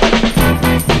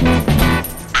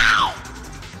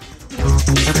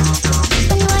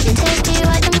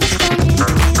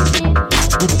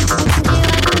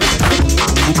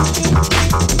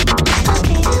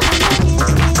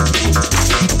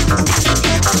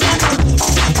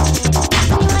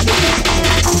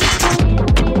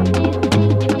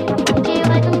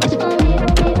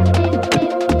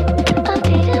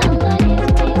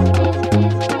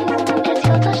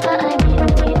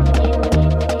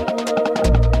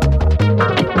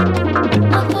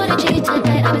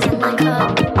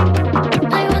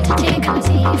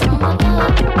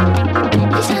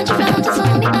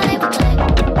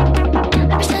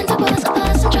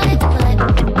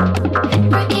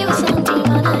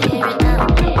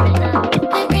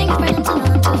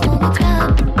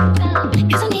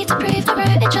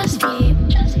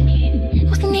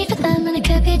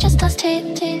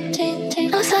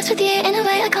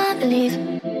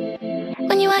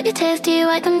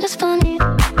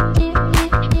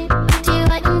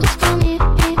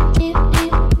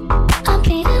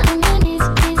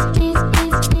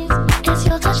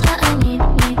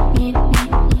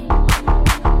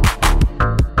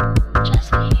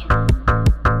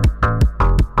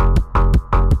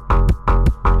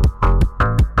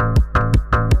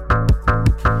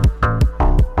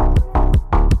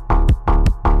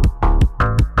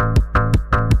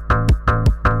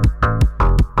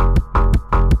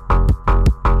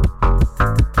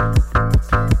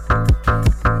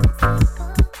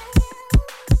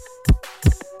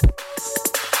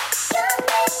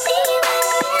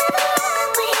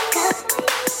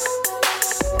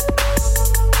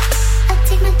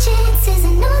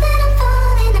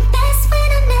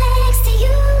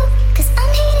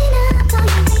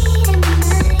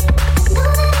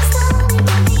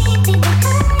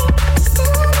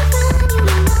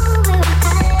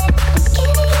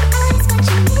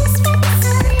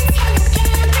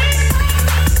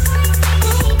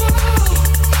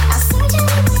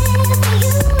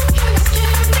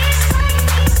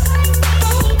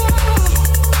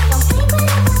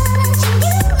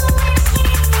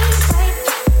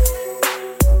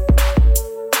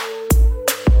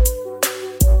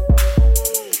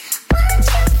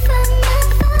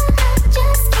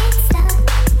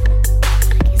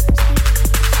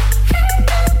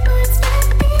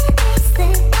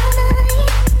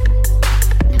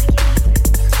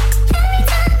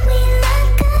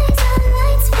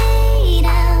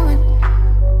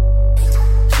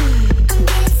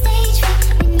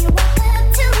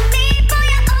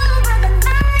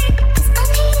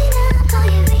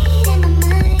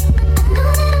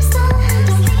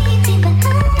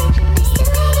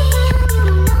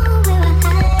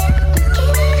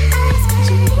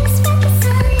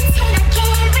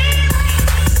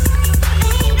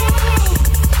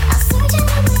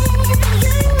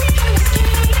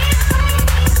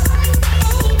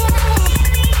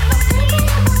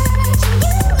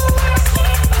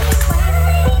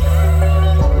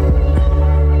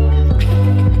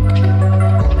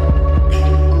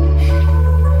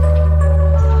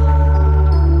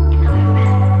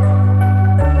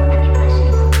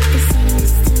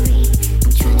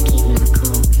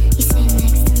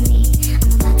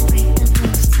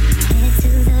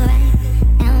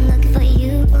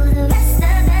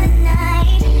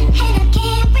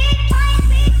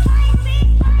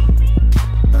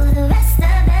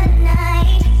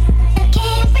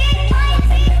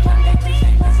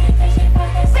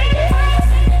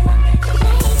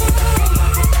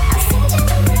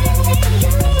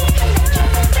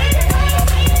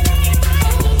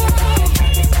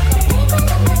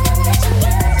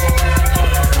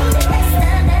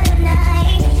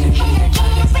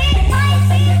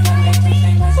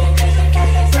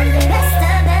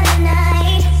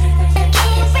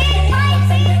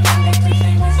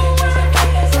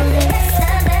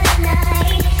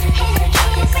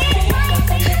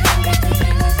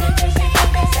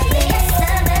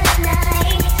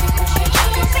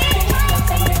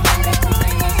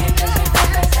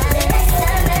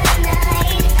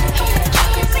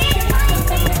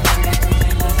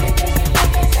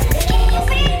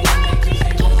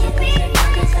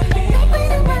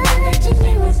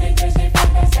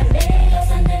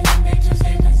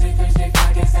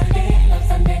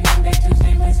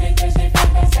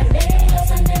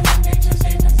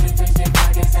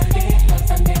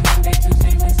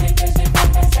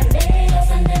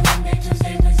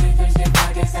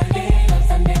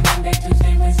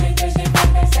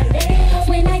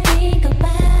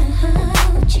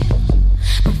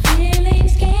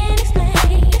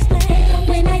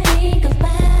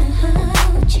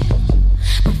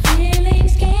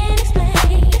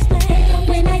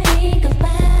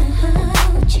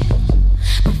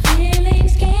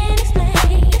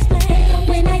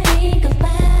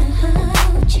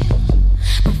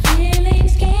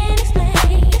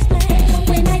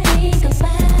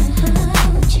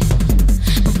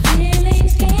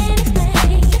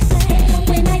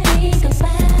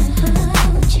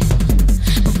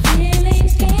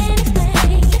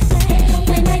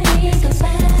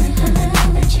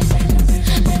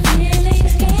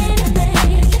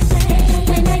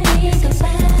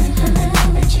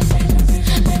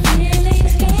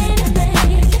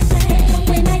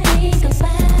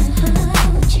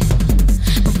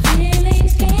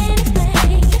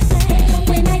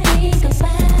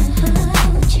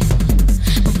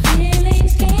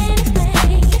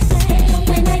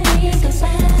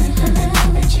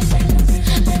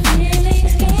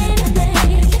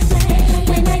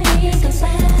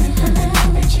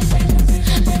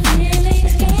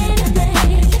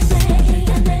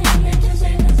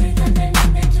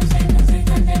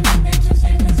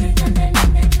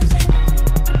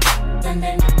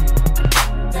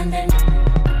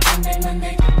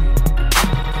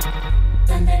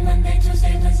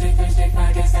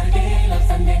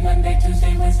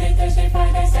 Tuesday, Wednesday, Thursday,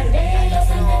 Friday, Saturday. I love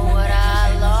Sunday, what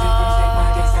I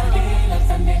love. Saturday, love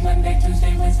Sunday, Monday,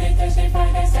 Tuesday, Wednesday, Thursday,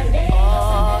 Friday, Saturday.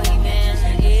 Oh, even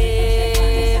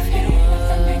if you love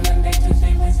Sunday, Monday,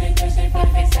 Tuesday, Wednesday, Thursday,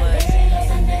 Friday, Saturday. Love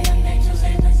Sunday, Monday,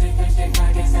 Tuesday, Wednesday, Thursday,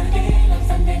 Friday, Saturday. Love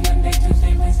Sunday, Monday,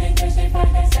 Tuesday, Wednesday, Thursday,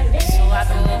 Friday, Saturday. So I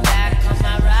go back on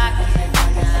my rock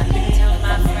and tell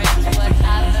my friends what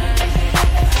I learned.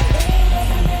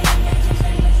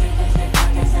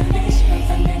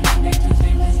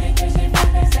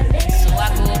 So I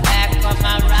go back on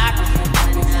my rock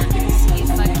and see if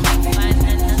I can find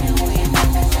another way.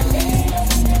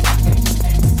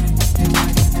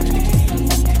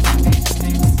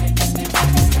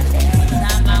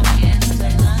 Time I went to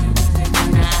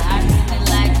London, I really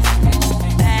like to go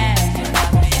back,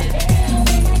 but I've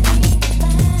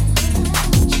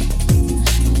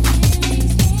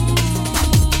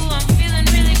Ooh, I'm feeling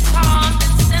really calm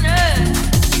and centered.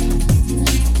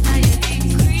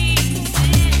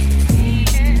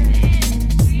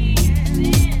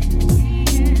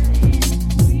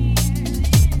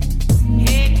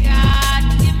 Hey God,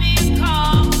 give me a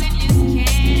call when you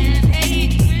can. Hey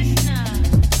Krishna,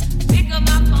 pick up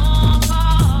my phone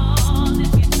call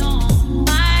if you don't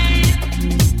mind.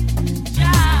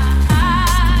 Jah,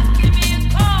 give me a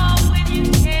call when you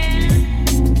can.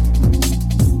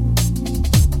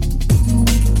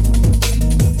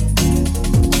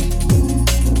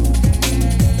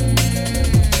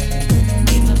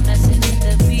 Leave a message at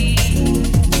the beat.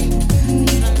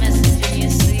 Leave a message in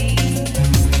your sleep.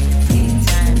 Take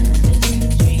time to just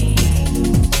dream.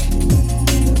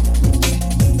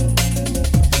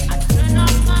 I turn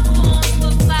off my phone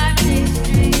for 5 days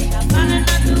straight. I find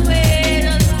another way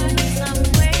to lose some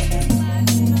weight.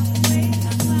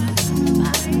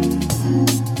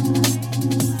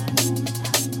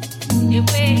 It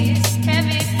weighs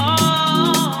heavy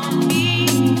on me.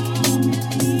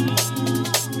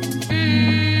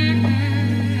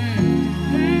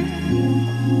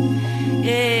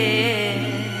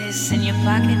 Yeah, it's in your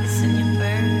pocket, it's in your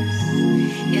purse.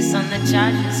 It's on the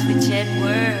charges for jet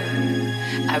word.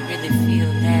 I really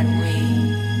feel that way.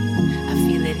 I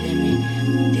feel it every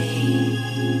day.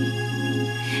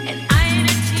 And I ain't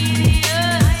a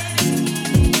genius.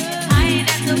 I ain't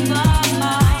at the bar.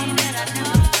 And I never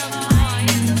felt more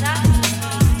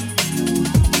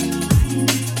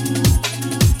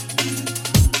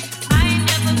I ain't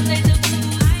never played the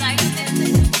blues like this.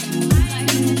 I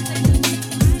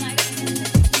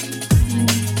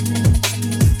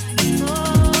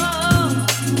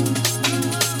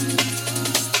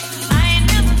ain't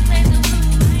never played the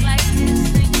blues like this.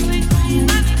 And you ain't gonna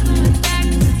find me going back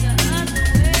to the other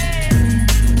way.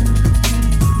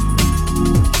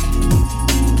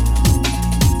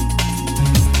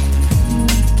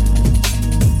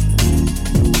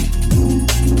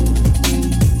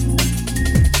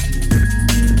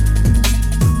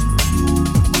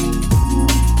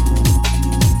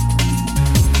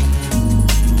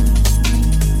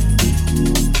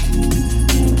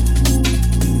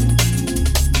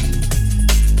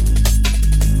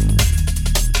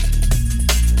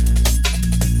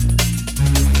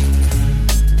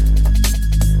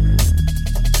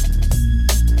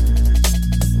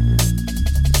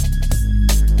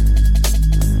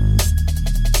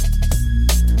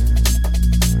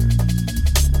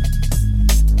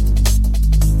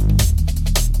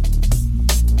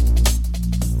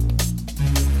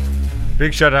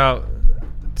 Big shout out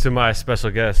to my special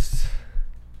guest,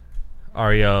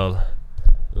 Ariel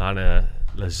Lana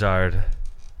Lazard.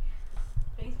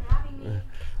 Thanks for having me.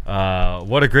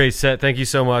 What a great set. Thank you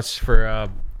so much for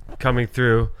coming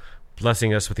through,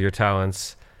 blessing us with your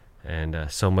talents, and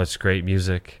so much great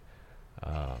music.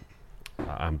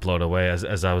 I'm blown away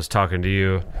as I was talking to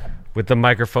you with the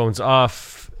microphones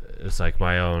off. It's like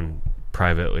my own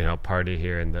private, party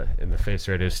here in the Face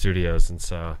Radio studios, and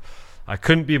so I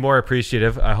couldn't be more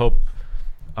appreciative. I hope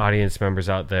audience members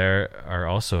out there are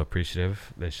also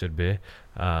appreciative. They should be.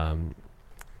 And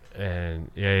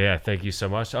yeah, thank you so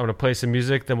much. I'm going to play some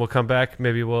music, then we'll come back.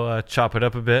 Maybe we'll chop it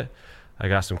up a bit. I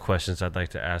got some questions I'd like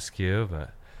to ask you, but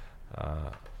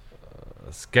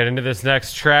let's get into this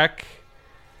next track.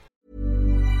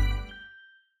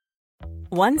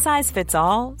 One size fits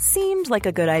all seemed like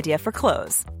a good idea for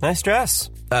clothes. Nice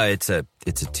dress. It's a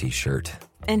t-shirt.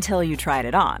 Until you tried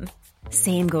it on.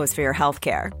 Same goes for your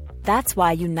healthcare. That's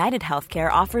why United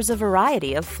Healthcare offers a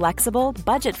variety of flexible,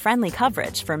 budget-friendly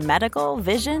coverage for medical,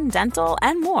 vision, dental,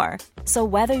 and more. So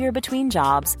whether you're between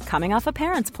jobs, coming off a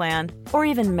parent's plan, or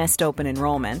even missed open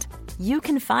enrollment, you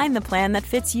can find the plan that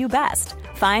fits you best.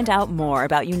 Find out more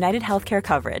about United Healthcare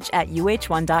coverage at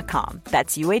UH1.com.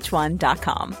 That's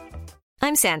UH1.com.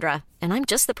 I'm Sandra, and I'm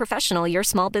just the professional your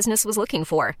small business was looking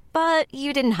for. But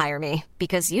you didn't hire me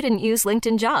because you didn't use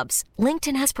LinkedIn Jobs.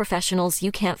 LinkedIn has professionals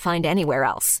you can't find anywhere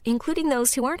else, including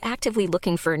those who aren't actively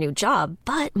looking for a new job,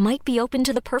 but might be open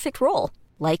to the perfect role,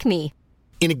 like me.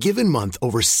 In a given month,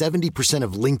 over 70%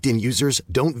 of LinkedIn users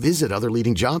don't visit other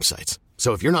leading job sites.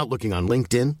 So if you're not looking on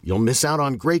LinkedIn, you'll miss out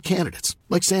on great candidates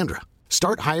like Sandra.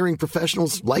 Start hiring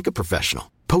professionals like a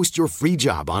professional. Post your free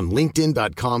job on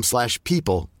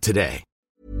linkedin.com/people today.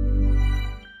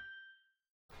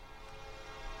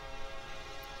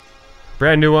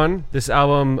 Brand new one. This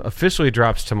album officially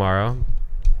drops tomorrow.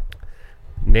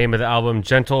 Name of the album,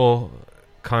 Gentle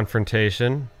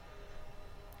Confrontation.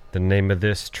 The name of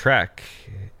this track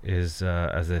is,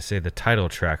 as they say, the title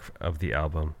track of the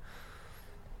album.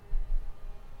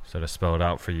 So to spell it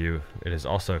out for you, it is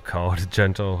also called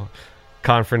Gentle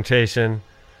Confrontation.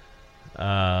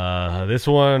 This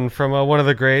one from one of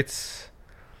the greats.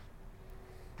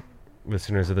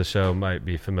 Listeners of the show might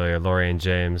be familiar, Lorraine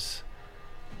James.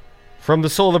 From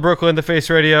the soul of Brooklyn, The Face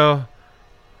Radio,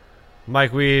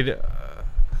 Mike Weed,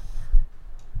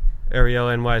 Ariel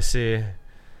NYC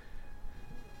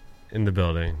in the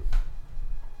building.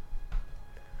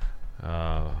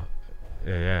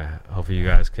 Yeah, hopefully you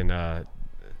guys can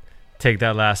take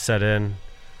that last set in,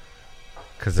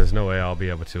 because there's no way I'll be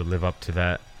able to live up to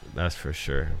that, that's for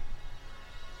sure.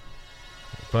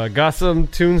 But got some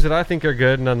tunes that I think are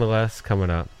good nonetheless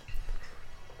coming up.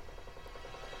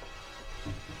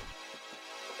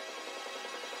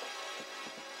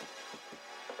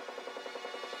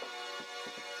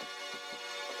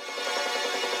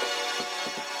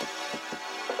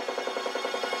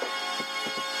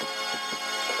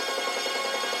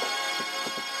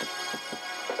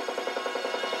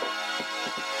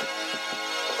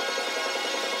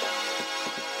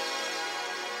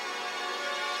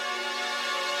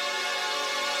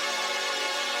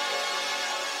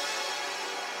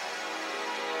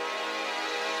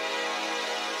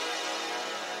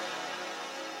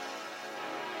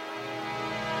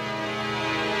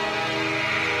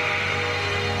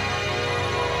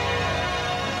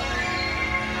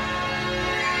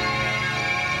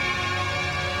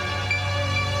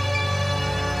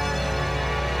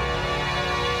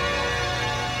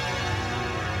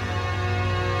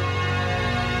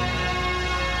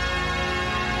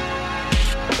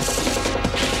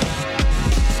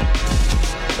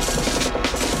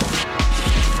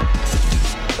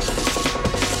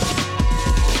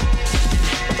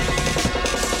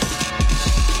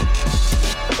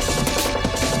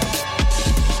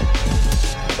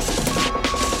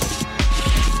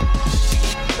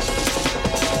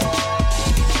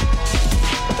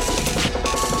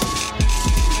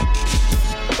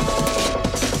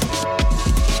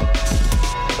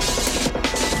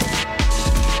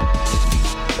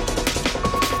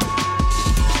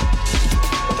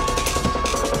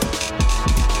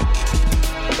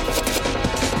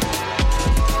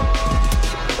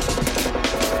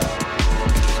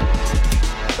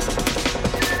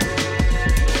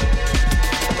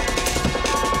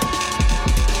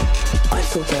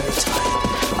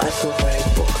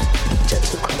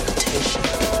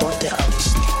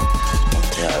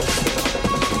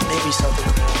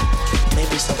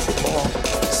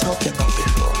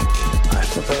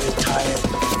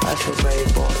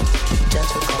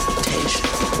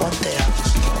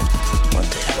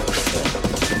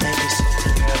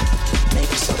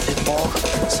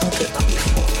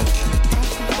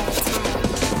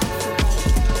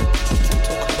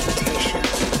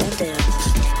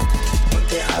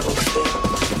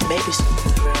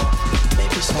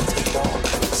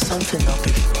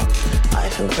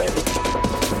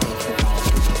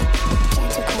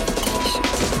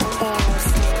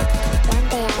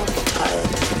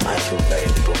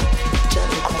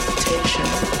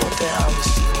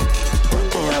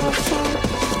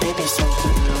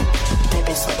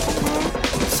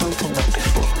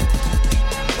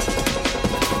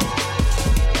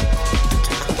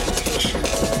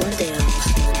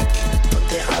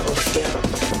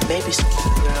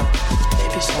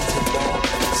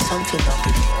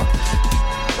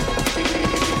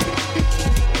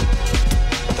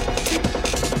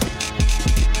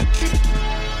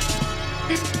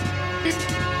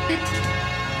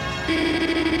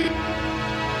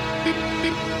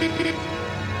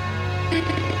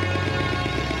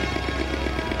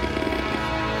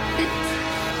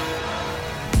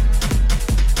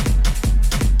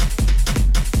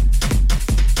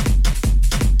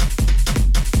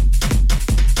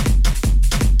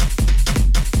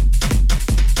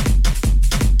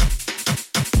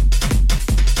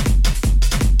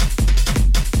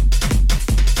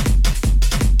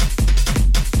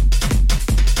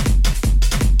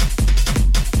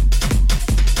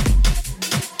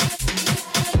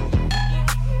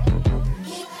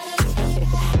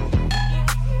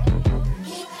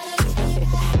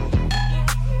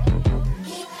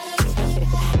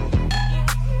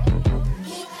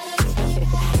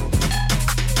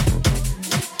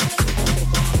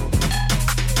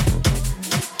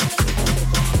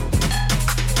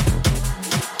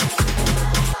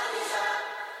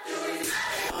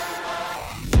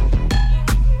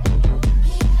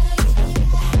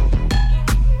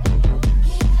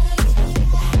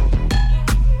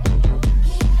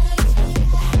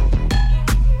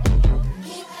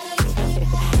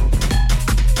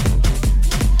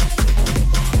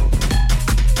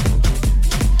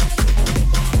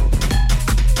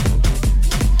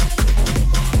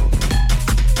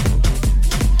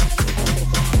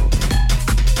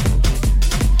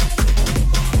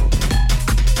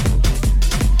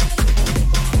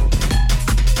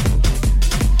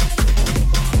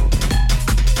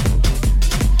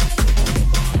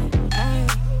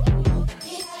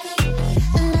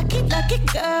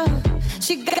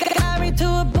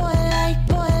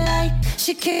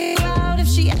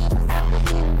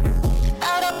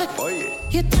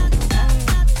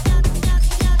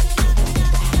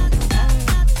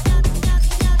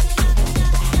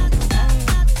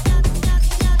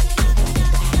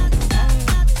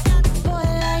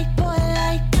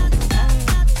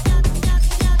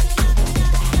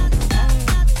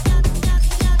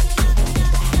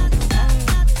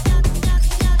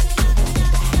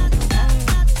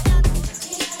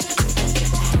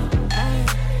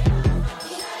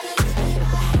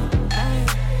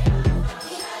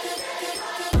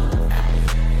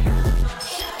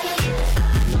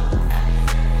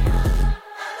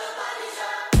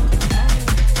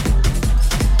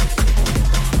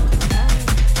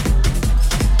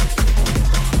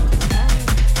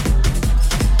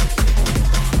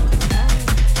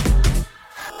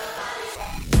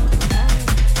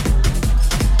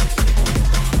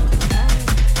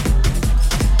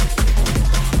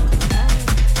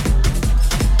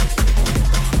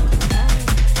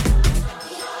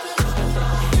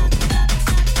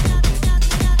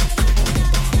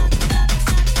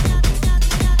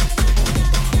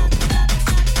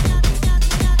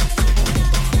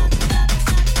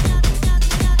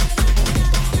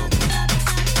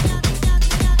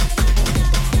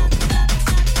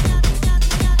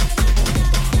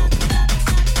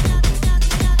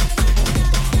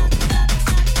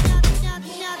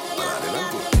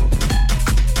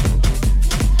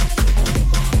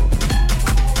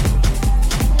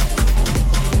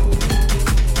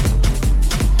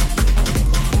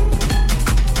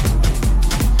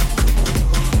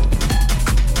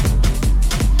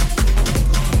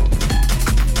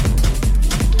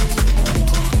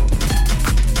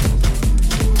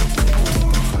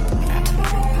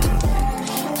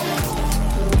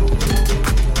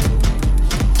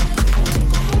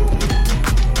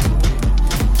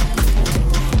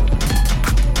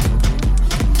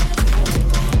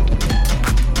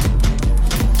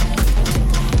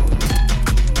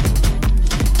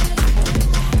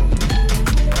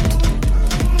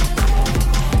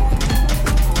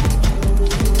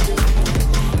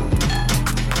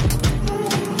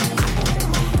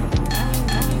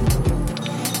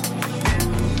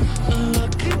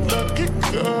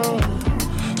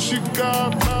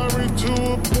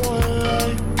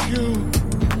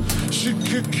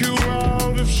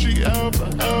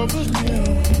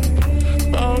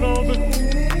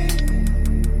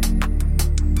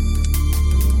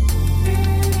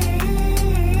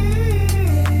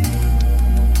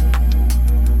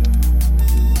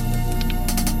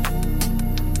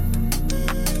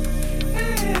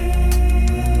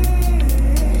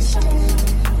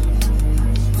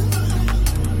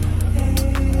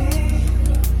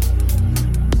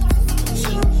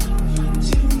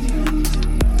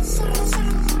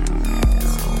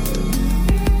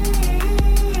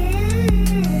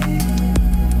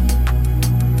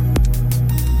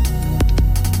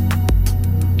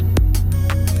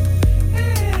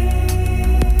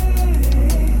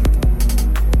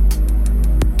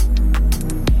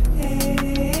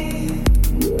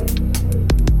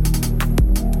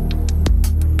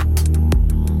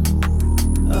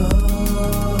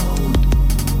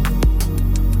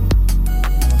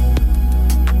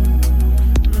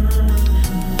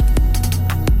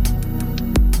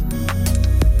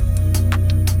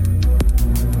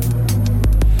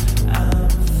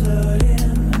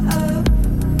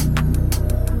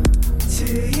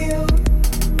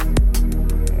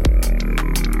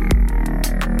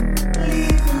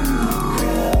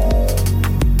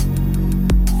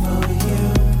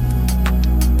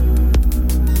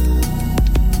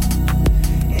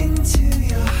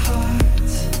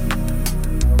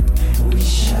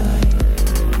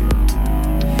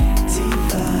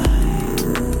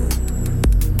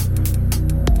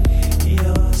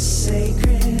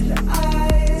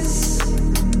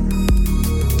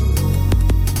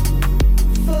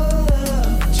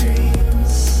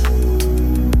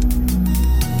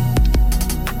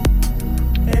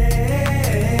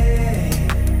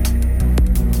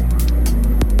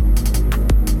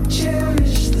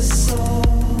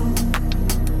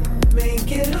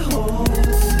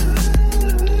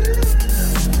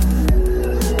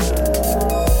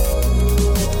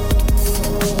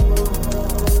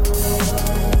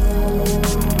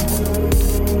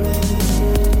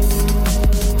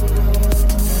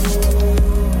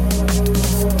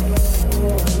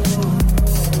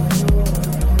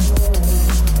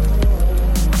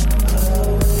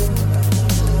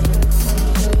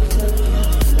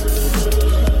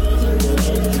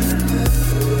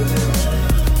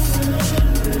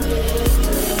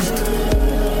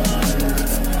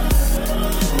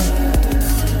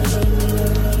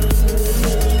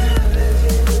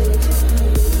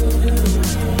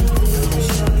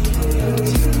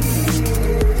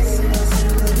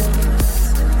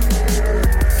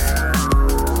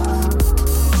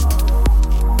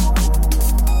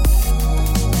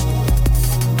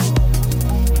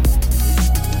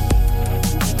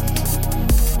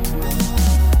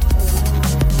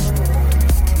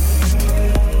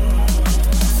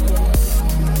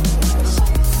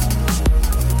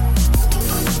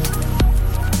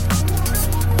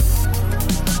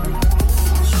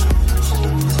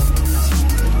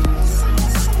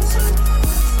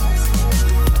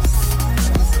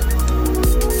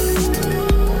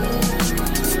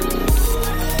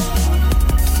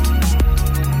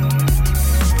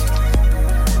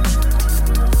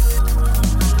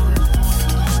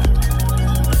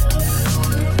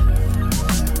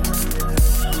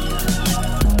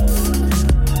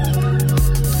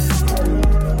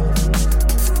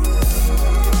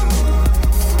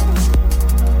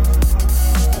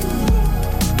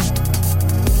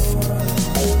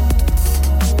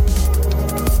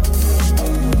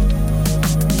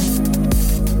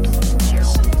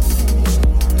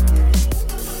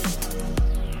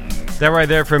 That right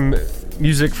there from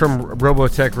music from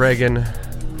Robotech Reagan,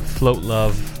 Float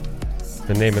Love,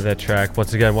 the name of that track.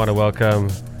 Once again, want to welcome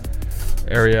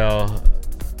Ariel,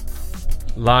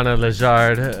 Lana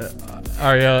Lejard,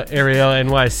 Ariel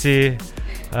NYC,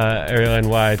 Ariel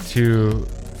NY to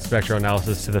Spectral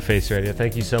Analysis to the Face Radio.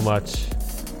 Thank you so much.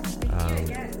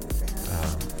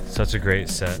 Such a great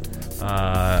set.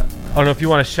 I don't know if you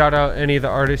want to shout out any of the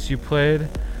artists you played.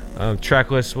 Track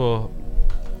list will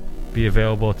be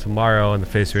available tomorrow on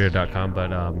thefaceradio.com,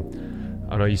 but I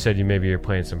don't know, you said you're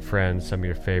playing some friends, some of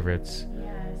your favorites.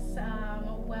 Yes.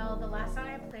 Well, the last song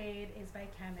I played is by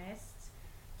Chemist,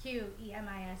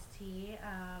 Qemist,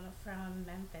 from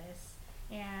Memphis,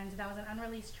 and that was an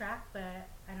unreleased track, but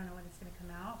I don't know when it's going to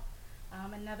come out.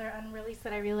 Another unreleased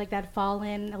that I really like, that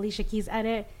Fallen Alicia Keys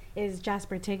edit, is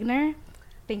Jasper Tigner.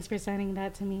 Thanks for sending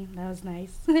that to me. That was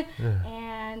nice.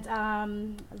 And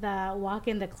the Walk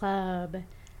in the Club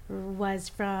was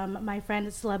from my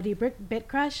friend Celebrity Bit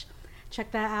Crush.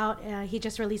 Check that out. He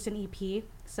just released an EP.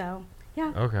 So,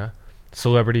 yeah. Okay.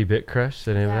 Celebrity Bit Crush,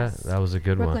 the name of that? That was a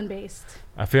good Brooklyn one. Brooklyn-based.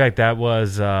 I feel like that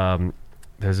was,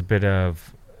 there's a bit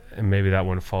of, and maybe that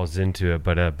one falls into it,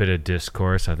 but a bit of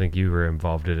discourse. I think you were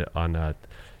involved in it on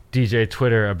DJ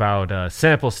Twitter about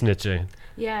sample snitching.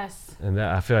 Yes. And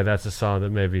that, I feel like that's a song that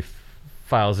maybe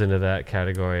files into that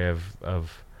category of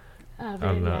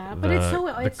but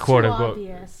it's quote too unquote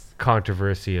obvious.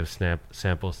 Controversy of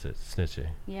sample snitching.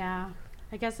 Yeah,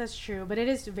 I guess that's true, but it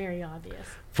is very obvious.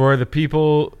 For the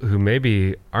people who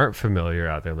maybe aren't familiar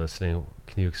out there listening,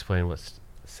 can you explain what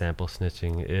sample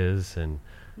snitching is and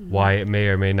why it may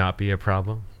or may not be a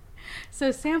problem?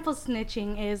 So sample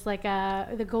snitching is like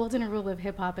the golden rule of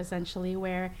hip hop, essentially,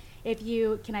 where if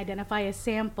you can identify a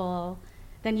sample,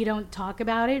 then you don't talk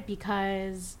about it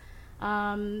because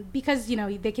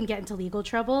they can get into legal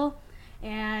trouble.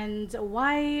 And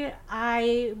why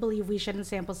I believe we shouldn't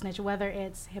sample snitch, whether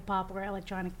it's hip hop or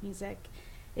electronic music,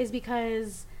 is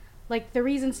because the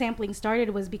reason sampling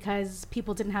started was because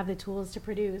people didn't have the tools to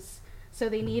produce, so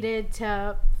they needed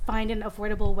to find an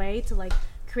affordable way to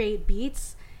create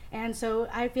beats. And so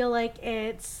I feel like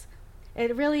it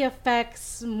really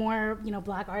affects more,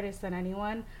 black artists than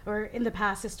anyone, or in the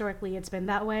past, historically, it's been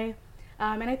that way.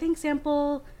 And I think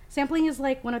sampling is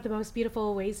one of the most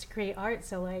beautiful ways to create art.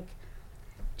 So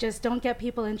just don't get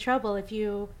people in trouble. If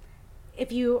you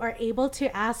are able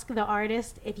to ask the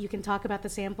artist if you can talk about the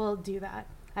sample, do that.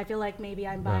 I feel like maybe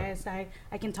I'm biased. I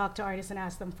can talk to artists and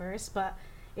ask them first, but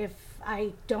if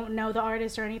I don't know the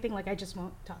artist or anything, I just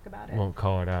won't talk about it. Won't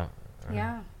call it out.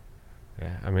 Yeah.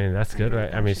 Yeah, I mean, that's good,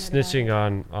 right? I mean, snitching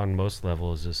on most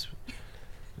levels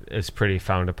is pretty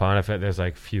frowned upon. I think there's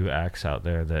few acts out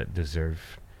there that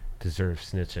deserve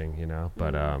snitching,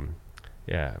 but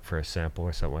yeah, for a sample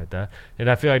or something like that. And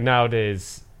I feel like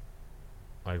nowadays,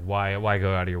 why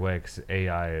go out of your way? Because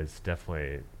AI is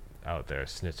definitely out there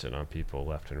snitching on people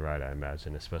left and right, I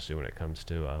imagine, especially when it comes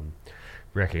to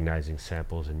recognizing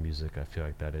samples in music. I feel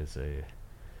like that is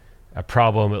a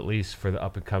problem, at least for the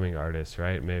up-and-coming artists,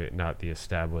 right? Maybe not the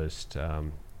established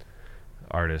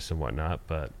artists and whatnot,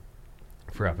 but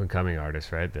for up-and-coming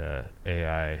artists, right? The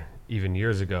AI, even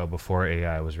years ago, before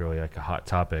AI was really a hot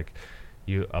topic,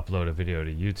 you upload a video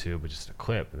to YouTube with just a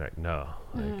clip,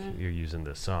 and you're using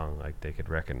this song, they could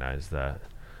recognize that.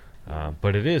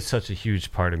 But it is such a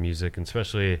huge part of music, and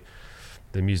especially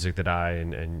the music that I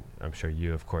and I'm sure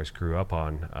you, of course, grew up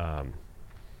on.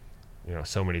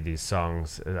 So many of these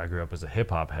songs, I grew up as a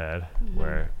hip-hop head,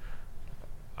 where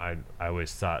I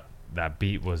always thought that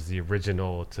beat was the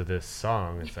original to this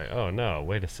song. It's oh no,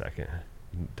 wait a second,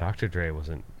 Dr. Dre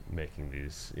wasn't making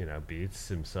these beats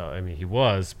himself. I mean, he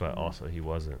was, but also he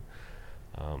wasn't.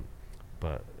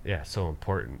 But yeah, so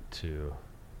important to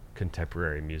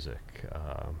contemporary music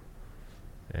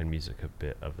and music a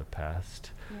bit of the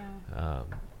past.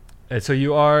 And so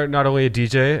you are not only a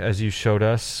DJ, as you showed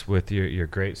us with your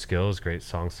great skills, great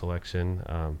song selection,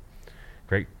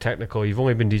 great technical. You've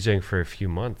only been DJing for a few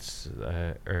months,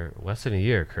 or less than a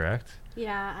year, correct?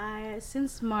 Yeah,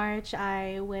 since March,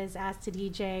 I was asked to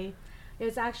DJ. It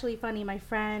was actually funny. My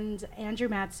friend Andrew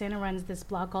Matson runs this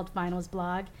blog called Finals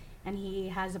Blog, and he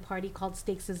has a party called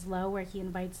Stakes is Low, where he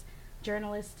invites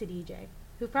journalists to DJ,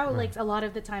 who probably a lot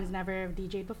of the times never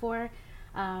DJed before.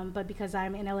 But because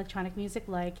I'm in electronic music,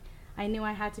 I knew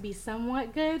I had to be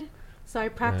somewhat good, so I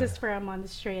practiced for a month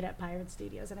straight at Pirate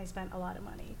Studios, and I spent a lot of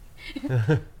money.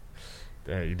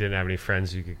 You didn't have any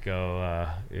friends you could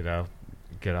go,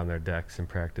 get on their decks and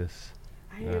practice?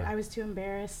 I was too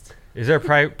embarrassed. Is there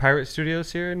Pirate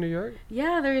Studios here in New York?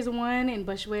 Yeah, there's one in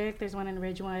Bushwick, there's one in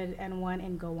Ridgewood, and one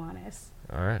in Gowanus.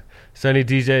 All right. So any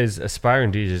DJs,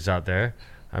 aspiring DJs out there,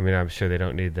 I mean, I'm sure they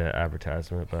don't need the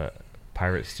advertisement, but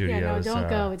Pirate Studios. Yeah, no, don't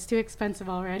go. It's too expensive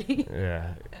already.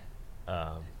 Yeah.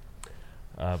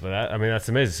 But that, I mean, that's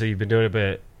amazing. So you've been doing it,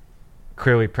 but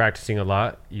clearly practicing a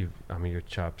lot. I mean, your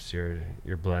chops, your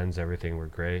blends, everything were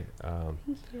great. Thank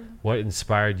you. What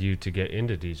inspired you to get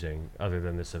into DJing other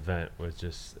than this event?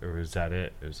 Was that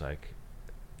it? It was like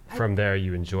from there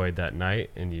you enjoyed that night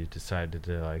and you decided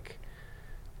to like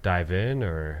dive in,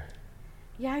 or?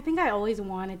 Yeah, I think I always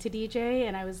wanted to DJ,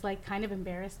 and I was like kind of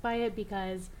embarrassed by it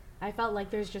because I felt like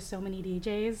there's just so many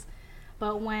DJs.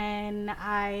 But when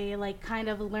I like kind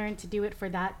of learned to do it for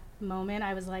that moment,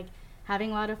 I was like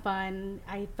having a lot of fun.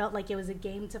 I felt like it was a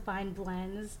game to find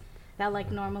blends that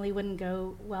like normally wouldn't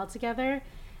go well together.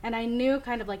 And I knew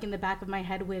kind of like in the back of my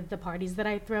head with the parties that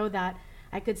I throw that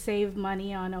I could save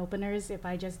money on openers if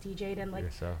I just DJ'd, and like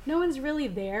no one's really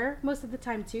there most of the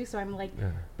time too. So I'm like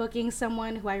booking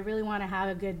someone who I really want to have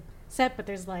a good set, but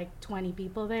there's like 20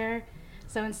 people there.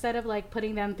 So instead of like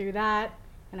putting them through that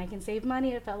and I can save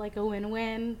money, it felt like a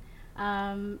win-win.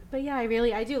 But yeah,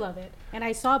 I do love it. And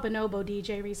I saw Bonobo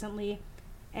DJ recently,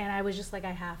 and I was just like,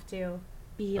 I have to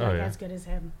be like as good as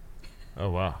him. Oh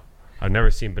wow, I've never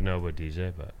seen Bonobo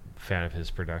DJ, but fan of his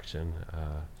production.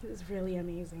 It was really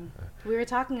amazing. We were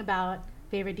talking about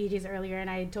favorite DJs earlier, and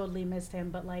I totally missed him,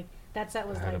 but like that set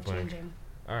was life changing.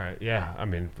 All right, yeah. I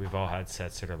mean, we've all had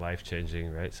sets that are life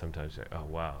changing, right? Sometimes, like, oh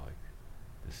wow, like,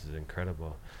 this is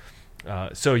incredible.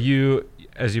 So you,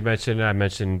 as you mentioned, I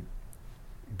mentioned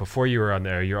before you were on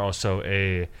there, you're also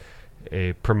a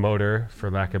promoter, for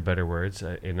lack of better words,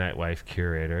 a nightlife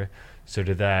curator. So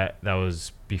that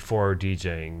was before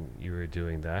DJing, you were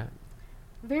doing that?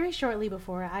 Very shortly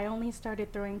before. I only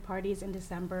started throwing parties in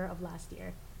December of last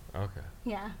year. Okay.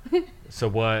 Yeah. So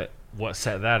what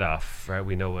set that off, right?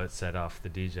 We know what set off the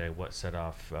DJ. What set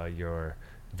off your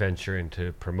venture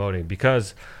into promoting?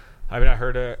 Because I mean, I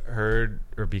heard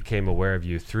or became aware of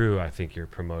you through, I think you're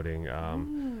promoting.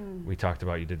 We talked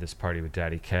about you did this party with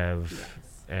Daddy Kev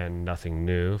and Nothing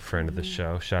New, friend of the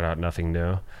show. Shout out Nothing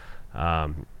New.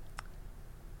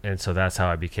 And so that's how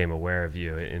I became aware of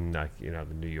you in the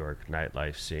New York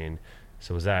nightlife scene.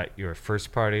 So was that your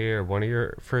first party or one of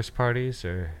your first parties,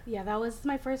 or? Yeah, that was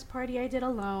my first party I did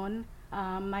alone.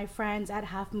 My friends at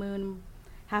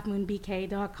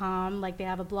halfmoonbk.com, like they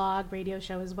have a blog, radio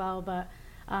show as well, but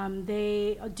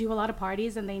they do a lot of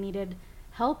parties and they needed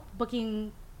help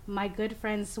booking my good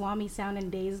friend Swami Sound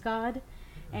and Days God.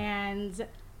 And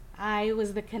I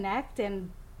was the connect, and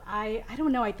I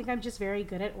don't know, I think I'm just very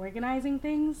good at organizing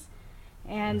things.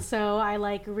 And so I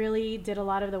like really did a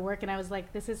lot of the work, and I was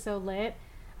like, this is so lit.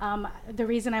 The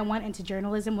reason I went into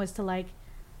journalism was to like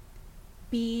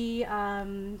be,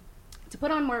 to put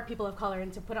on more people of color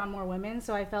and to put on more women.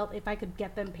 So I felt if I could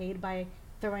get them paid by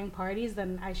throwing parties,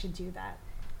 then I should do that.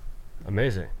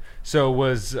 Amazing. So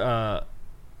was, and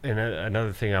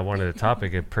another thing I wanted to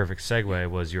topic, a perfect segue,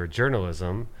 was your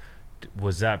journalism.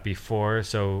 Was that before?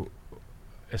 So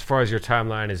as far as your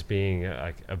timeline as being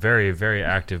a very, very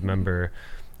active member,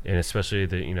 and especially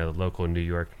the local New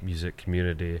York music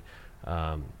community,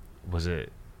 was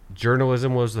it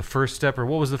journalism was the first step, or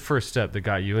what was the first step that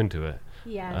got you into it?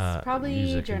 Yes,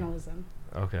 probably journalism.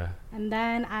 Okay. And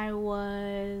then I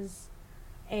was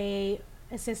a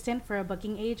assistant for a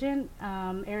booking agent.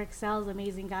 Eric Sells,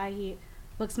 amazing guy. He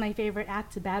books my favorite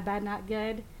act to Bad Bad Not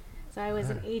Good. So I was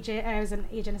an agent. I was an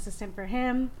agent assistant for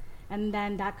him. And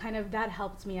then that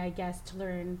helped me, I guess, to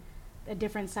learn a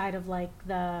different side of like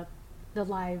the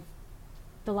live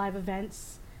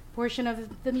events portion of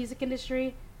the music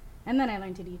industry. And then I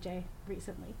learned to DJ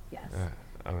recently. Yes.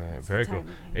 All right. Very cool.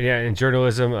 And yeah, in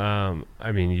journalism,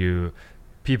 I mean,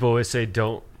 people always say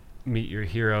don't meet your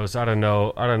heroes. I don't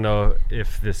know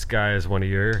if this guy is one of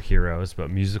your heroes, but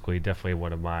musically, definitely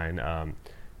one of mine.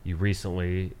 You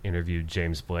recently interviewed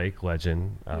James Blake,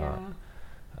 legend.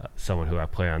 Someone who I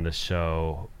play on this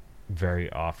show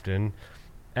very often.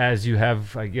 As you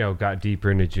have, got deeper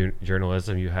into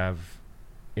journalism, you have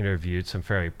interviewed some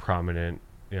very prominent,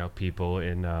 people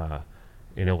in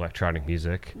electronic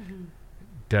music. Mm-hmm.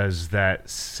 Does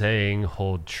that saying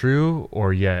hold true,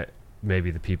 or yet maybe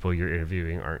the people you're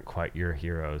interviewing aren't quite your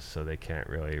heroes, so they can't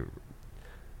really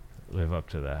live up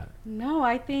to that? No,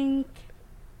 I think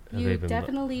you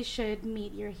definitely should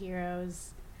meet your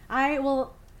heroes.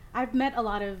 I've met a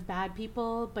lot of bad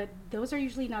people, but those are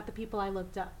usually not the people I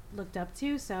looked up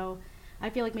to. So I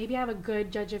feel like maybe I have a good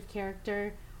judge of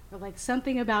character, or like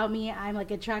something about me. I'm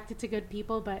like attracted to good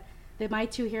people, but my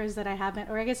two heroes that I haven't,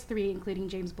 or I guess three, including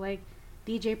James Blake,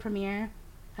 DJ Premier,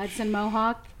 Hudson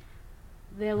Mohawk.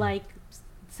 They're like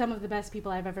some of the best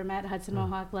people I've ever met. Hudson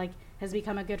Mohawk like has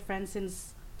become a good friend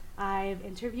since I've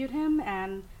interviewed him,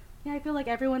 and yeah, I feel like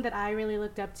everyone that I really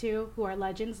looked up to who are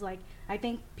legends, like, I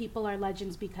think people are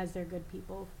legends because they're good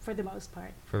people for the most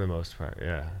part. For the most part,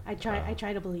 yeah. I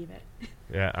try to believe it.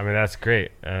 Yeah, I mean, that's great.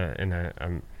 And I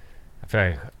feel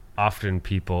like often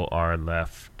people are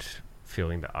left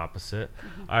feeling the opposite.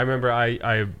 Mm-hmm. I remember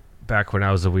I back when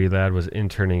I was a wee lad, was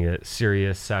interning at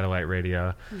Sirius Satellite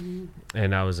Radio,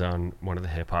 and I was on one of the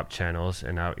hip hop channels,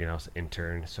 and I was an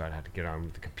intern, so I'd have to get on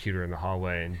with the computer in the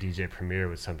hallway, and DJ Premier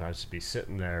would sometimes just be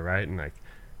sitting there, right, and like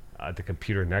the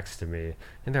computer next to me,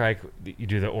 and they're like, you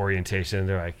do the orientation, and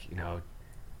they're like,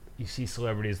 you see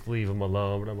celebrities, leave them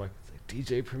alone, but I'm like,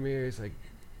 DJ Premier is like,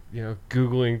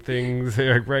 Googling things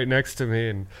like right next to me,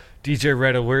 and DJ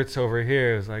Red Alert's over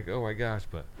here. It's like, oh my gosh,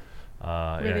 but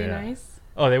were they nice?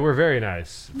 Oh, they were very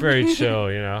nice, very chill,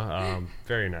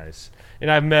 very nice.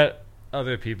 And I've met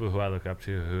other people who I look up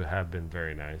to who have been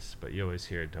very nice, but you always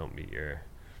hear, don't meet your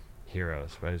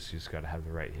heroes, right? You just got to have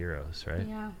the right heroes, right?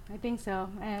 Yeah, I think so.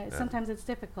 Sometimes it's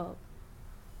difficult.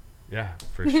 Yeah,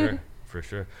 for sure, for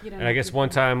sure. And I guess one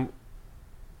time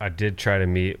I did try to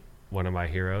meet one of my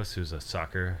heroes who's I'm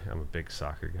a big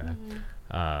soccer guy.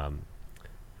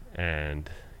 And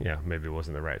maybe it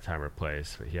wasn't the right time or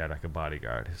place, but he had like a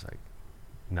bodyguard. He's like,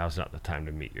 now's not the time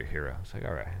to meet your hero. It's like,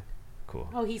 all right, cool.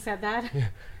 Oh, he said that?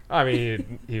 I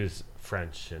mean, he was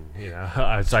French, and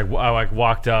I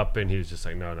walked up, and he was just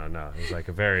like, no. It was like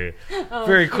a very,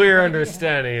 very clear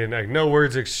understanding, and like no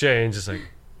words exchanged. Just like,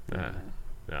 no,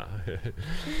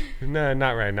 no,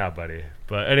 not right now, buddy.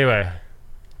 But anyway,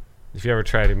 if you ever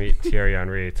try to meet Thierry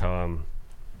Henry, tell him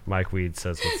Mike Weed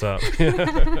says what's up.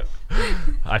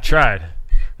 I tried.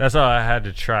 That's all I had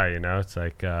to try. It's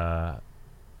like.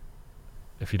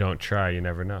 If you don't try, you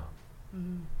never know.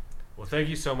 Mm-hmm. Well, thank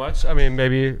you so much. I mean,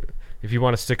 maybe if you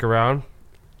want to stick around,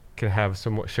 can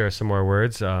share some more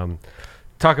words.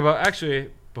 Talk about,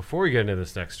 actually, before we get into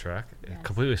this next track,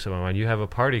 completely slipped my mind, you have a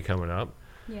party coming up.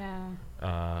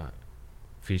 Yeah.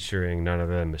 Featuring none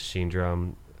other than Machine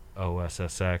Drum,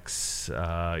 OSSX,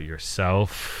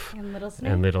 yourself, and Little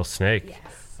Snake.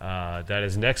 Yes. That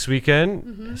is next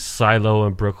weekend, Silo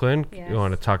in Brooklyn. You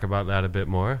want to talk about that a bit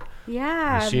more?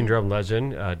 Yeah. Machine Drum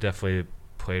legend, definitely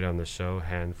played on the show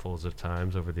handfuls of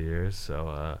times over the years.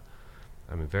 So,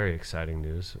 very exciting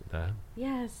news with that.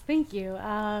 Yes, thank you.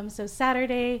 So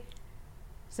Saturday,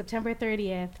 September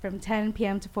 30th, from 10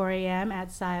 p.m. to 4 a.m.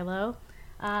 at Silo.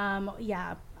 I'm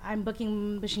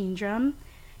booking Machine Drum.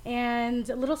 And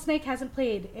Little Snake hasn't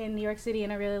played in New York City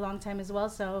in a really long time as well.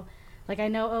 So, I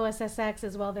know OSSX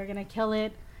as well, they're going to kill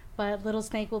it. But Little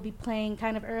Snake will be playing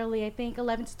kind of early, I think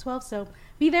 11 to 12. So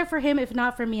be there for him, if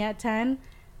not for me at 10.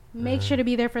 Make sure to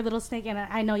be there for Little Snake, and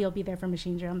I know you'll be there for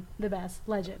Machine Drum, the best,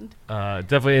 legend.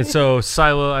 Definitely. And so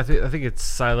Silo, I think it's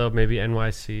Silo, maybe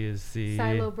NYC is the...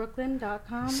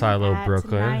 SiloBrooklyn.com. Silo at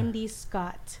Brooklyn. 90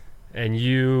 Scott. And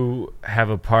you have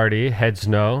a party, Heads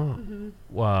Know,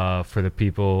 for the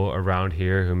people around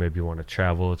here who maybe want to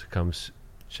travel to come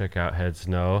check out Heads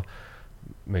Know.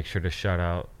 Make sure to shout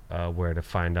out where to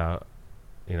find out,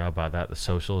 about that, the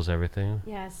socials, everything.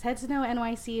 Yes, Heads Know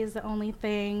NYC is the only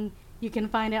thing. You can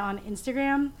find it on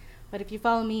Instagram, but if you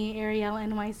follow me, Ariel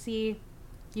NYC,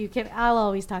 I'll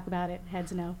always talk about it.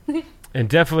 Heads Know. And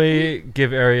definitely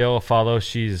give Ariel a follow.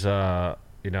 She's as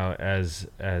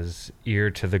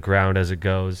ear to the ground as it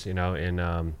goes, in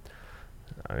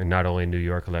not only New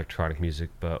York electronic music,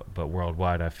 but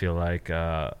worldwide. I feel like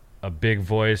a big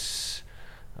voice.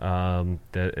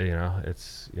 That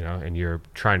it's and you're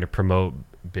trying to promote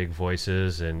big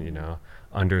voices and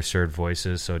underserved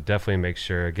voices, so definitely make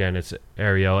sure, again, it's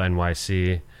Ariel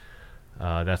NYC,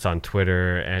 that's on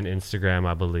Twitter and Instagram,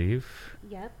 I believe.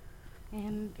 Yep.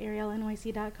 And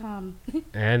arielnyc.com.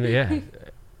 And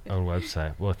own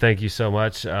website. Well, thank you so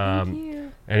much. Thank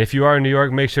you. And if you are in New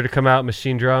York, make sure to come out.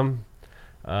 Machine Drum,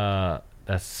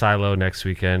 that's Silo next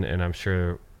weekend, and I'm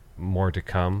sure more to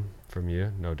come from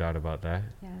you, no doubt about that.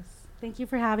 Yes, thank you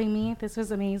for having me. This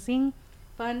was amazing,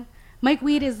 fun. Mike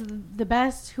Weed is the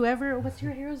best. What's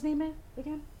your hero's name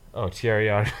again? Oh, Thierry.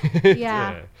 Yeah.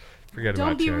 Forget Don't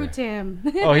about be Thierry. rude to him.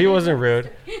 Oh, he wasn't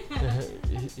rude.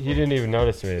 He didn't even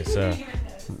notice me. So,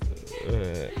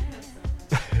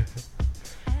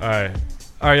 all right,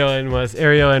 Ariel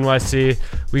NYC.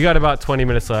 We got about 20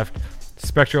 minutes left.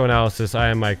 Spectral Analysis. I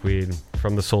am Mike Weed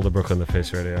from the Soul of Brooklyn, the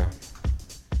Face Radio.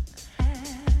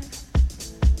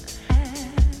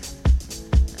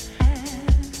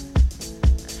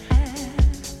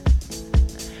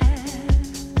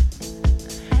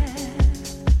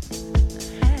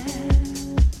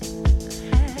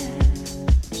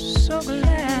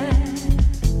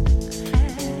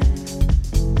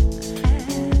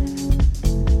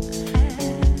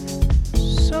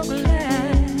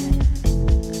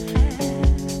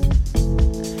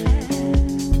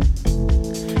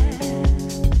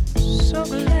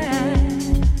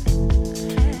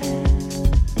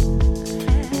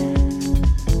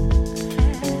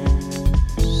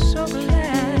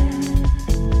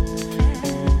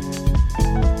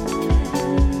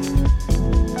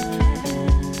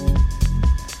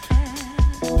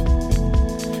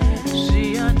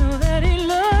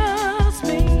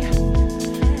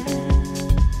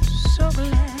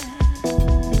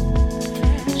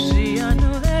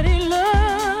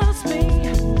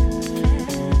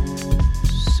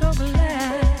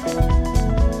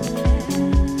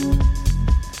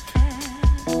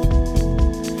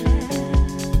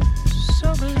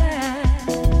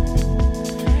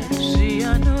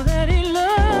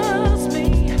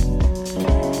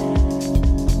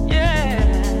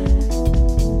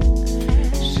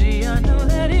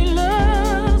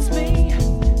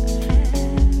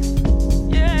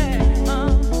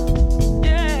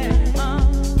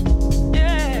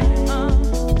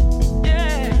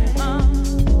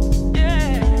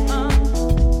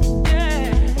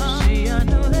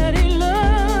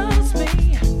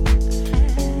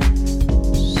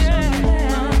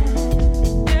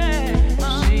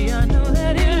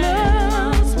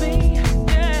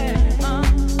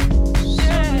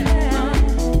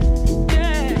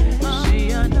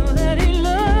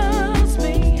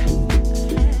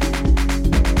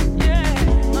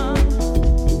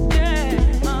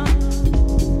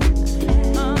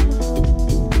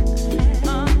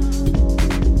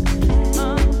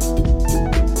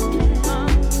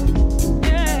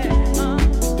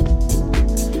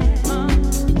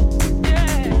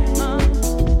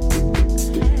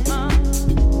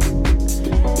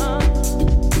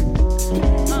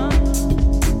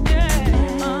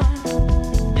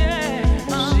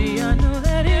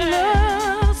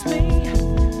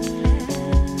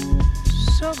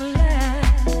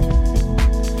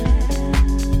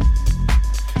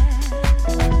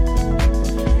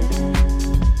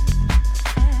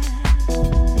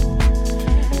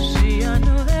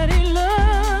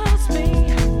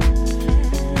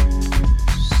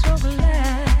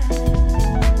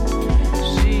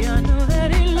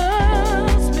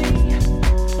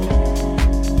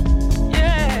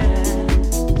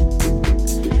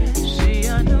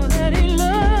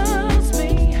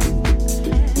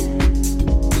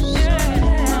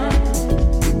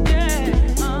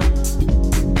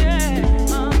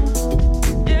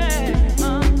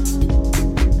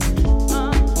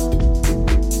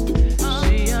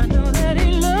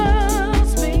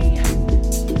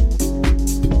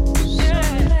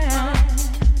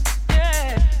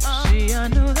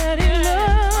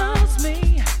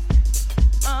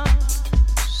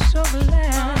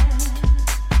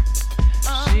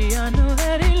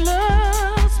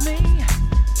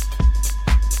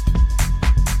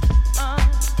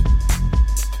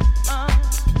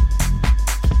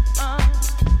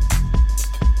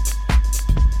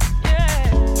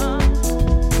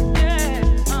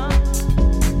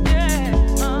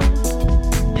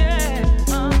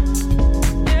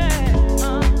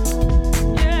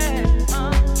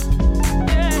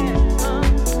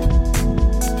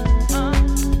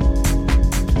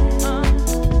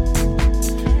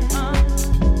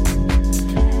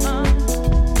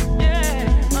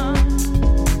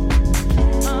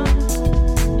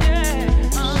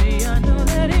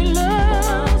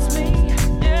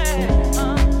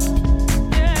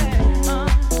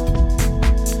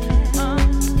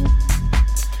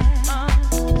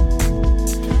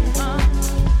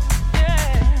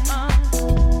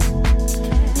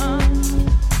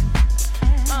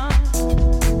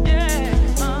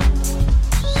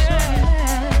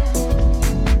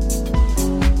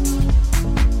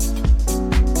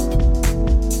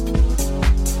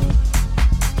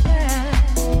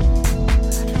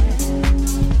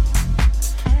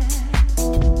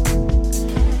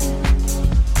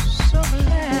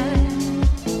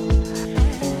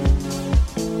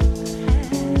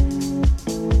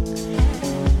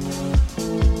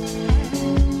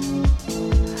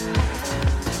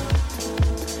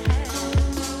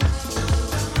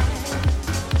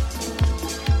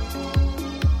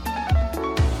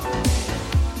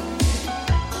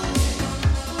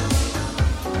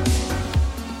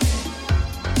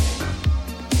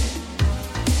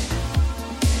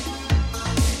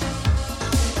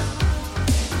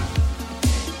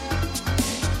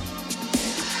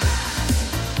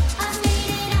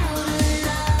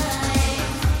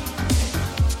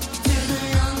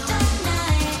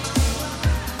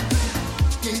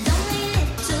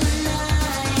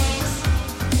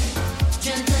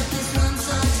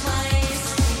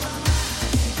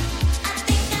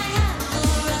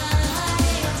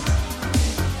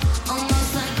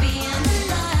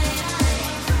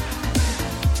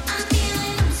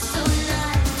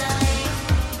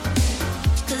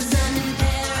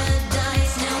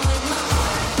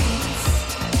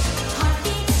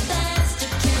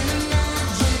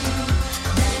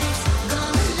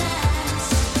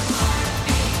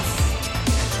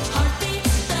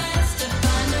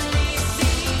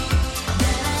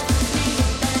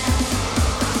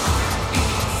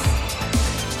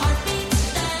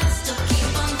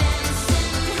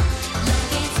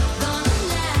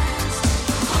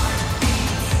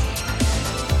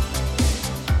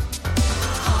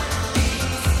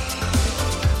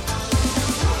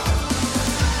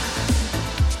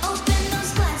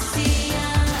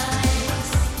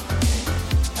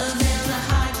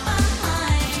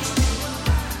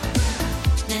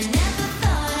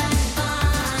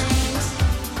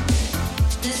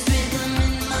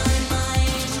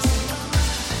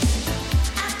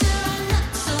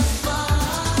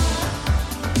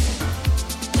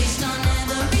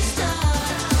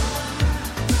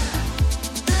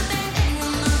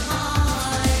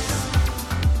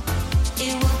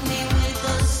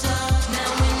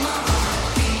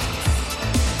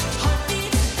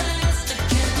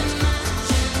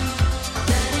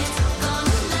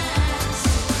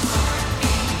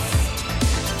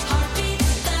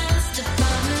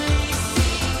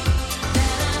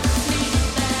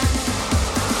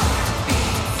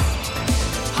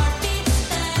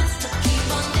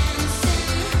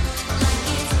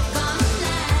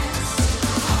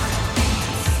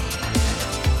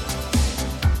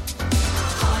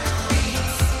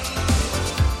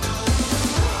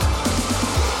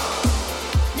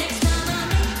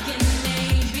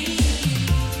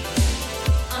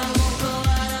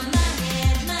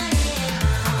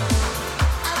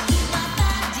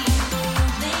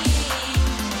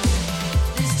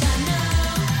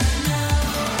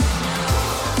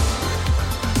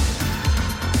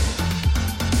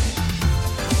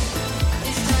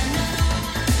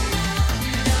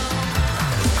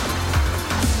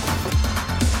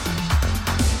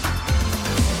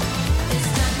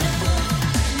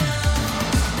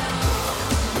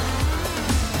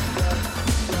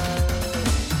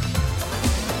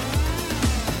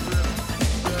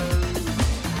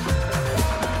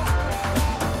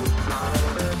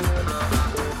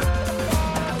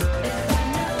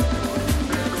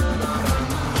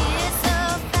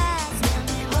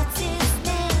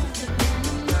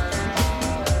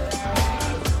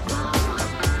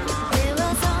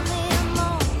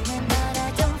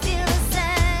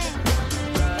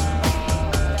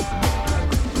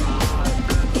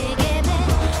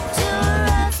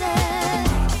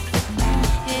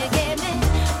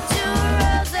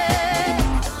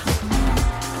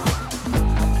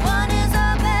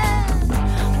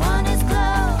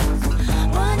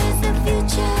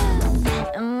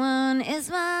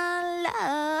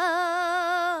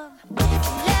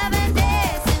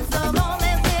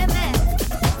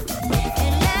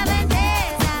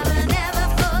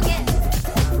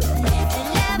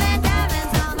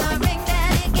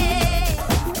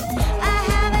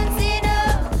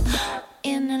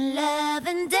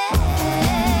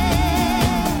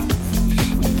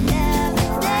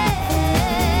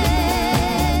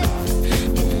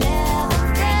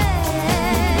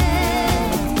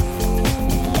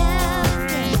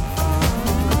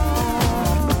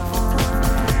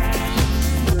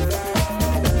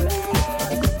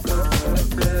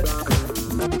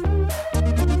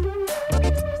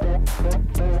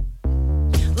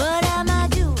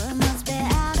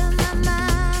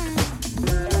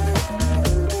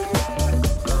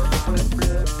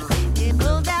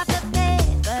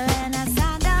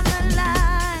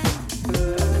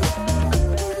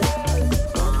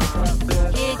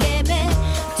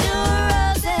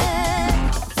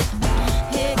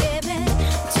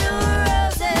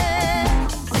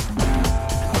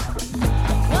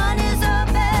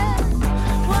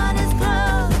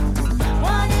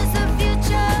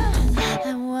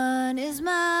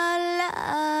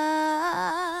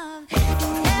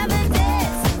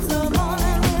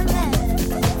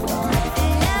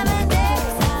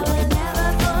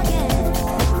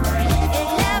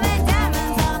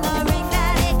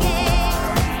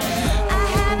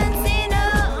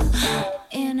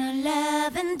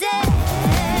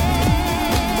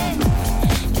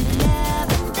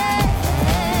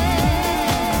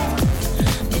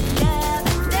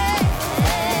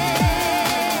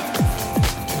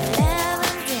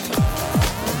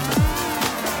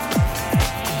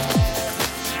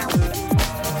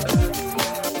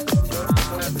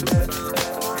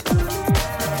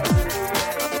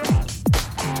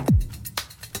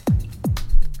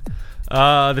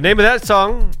 The name of that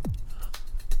song,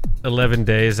 11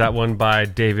 Days, that one by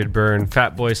David Byrne,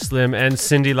 Fatboy Slim, and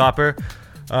Cyndi Lauper.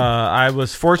 I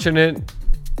was fortunate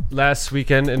last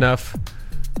weekend enough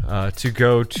to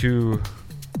go to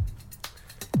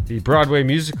the Broadway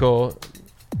musical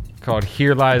called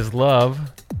Here Lies Love,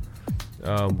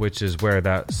 which is where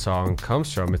that song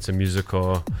comes from. It's a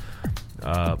musical,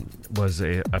 I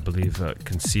believe,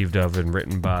 conceived of and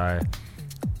written by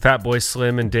Fatboy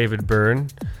Slim and David Byrne.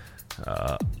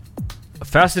 A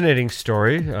fascinating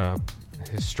story,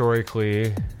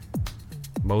 historically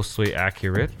mostly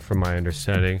accurate from my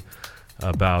understanding,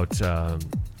 about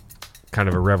kind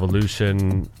of a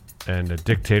revolution and a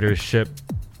dictatorship,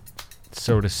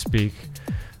 so to speak,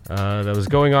 that was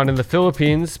going on in the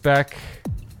Philippines back,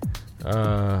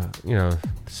 70s,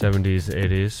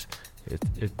 80s.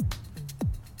 It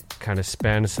kind of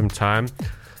spanned some time.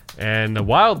 And the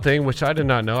wild thing, which I did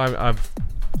not know, I've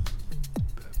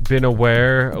been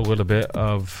aware a little bit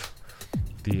of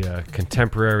the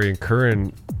contemporary and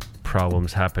current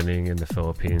problems happening in the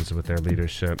Philippines with their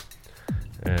leadership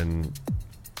and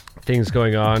things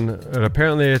going on, and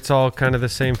apparently it's all kind of the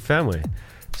same family.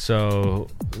 So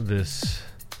this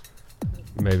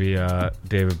maybe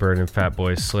David Byrne and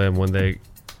Fatboy Slim, when they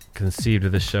conceived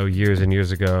of the show years and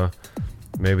years ago,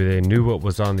 maybe they knew what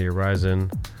was on the horizon.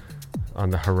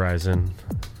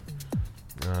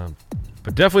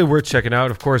 But definitely worth checking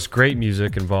out. Of course, great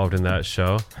music involved in that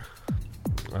show.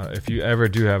 If you ever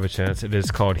do have a chance, it is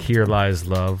called Here Lies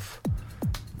Love.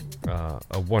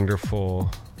 A wonderful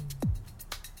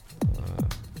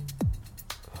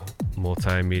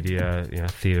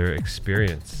multimedia theater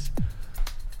experience.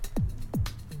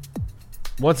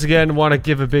 Once again, want to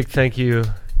give a big thank you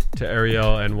to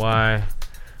Ariel NY,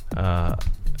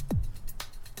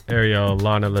 Ariel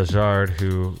Lana Lajard,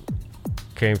 who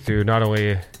came through, not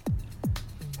only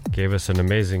gave us an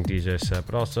amazing DJ set,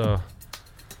 but also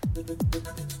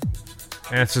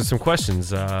answered some questions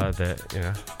that,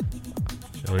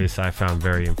 at least I found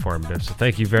very informative. So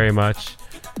thank you very much.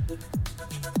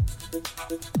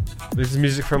 This is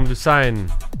music from Lucine,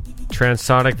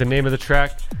 Transonic, the name of the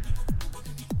track.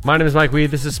 My name is Mike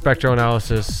Weed. This is Spectral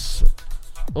Analysis,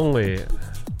 only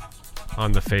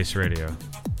on The Face Radio.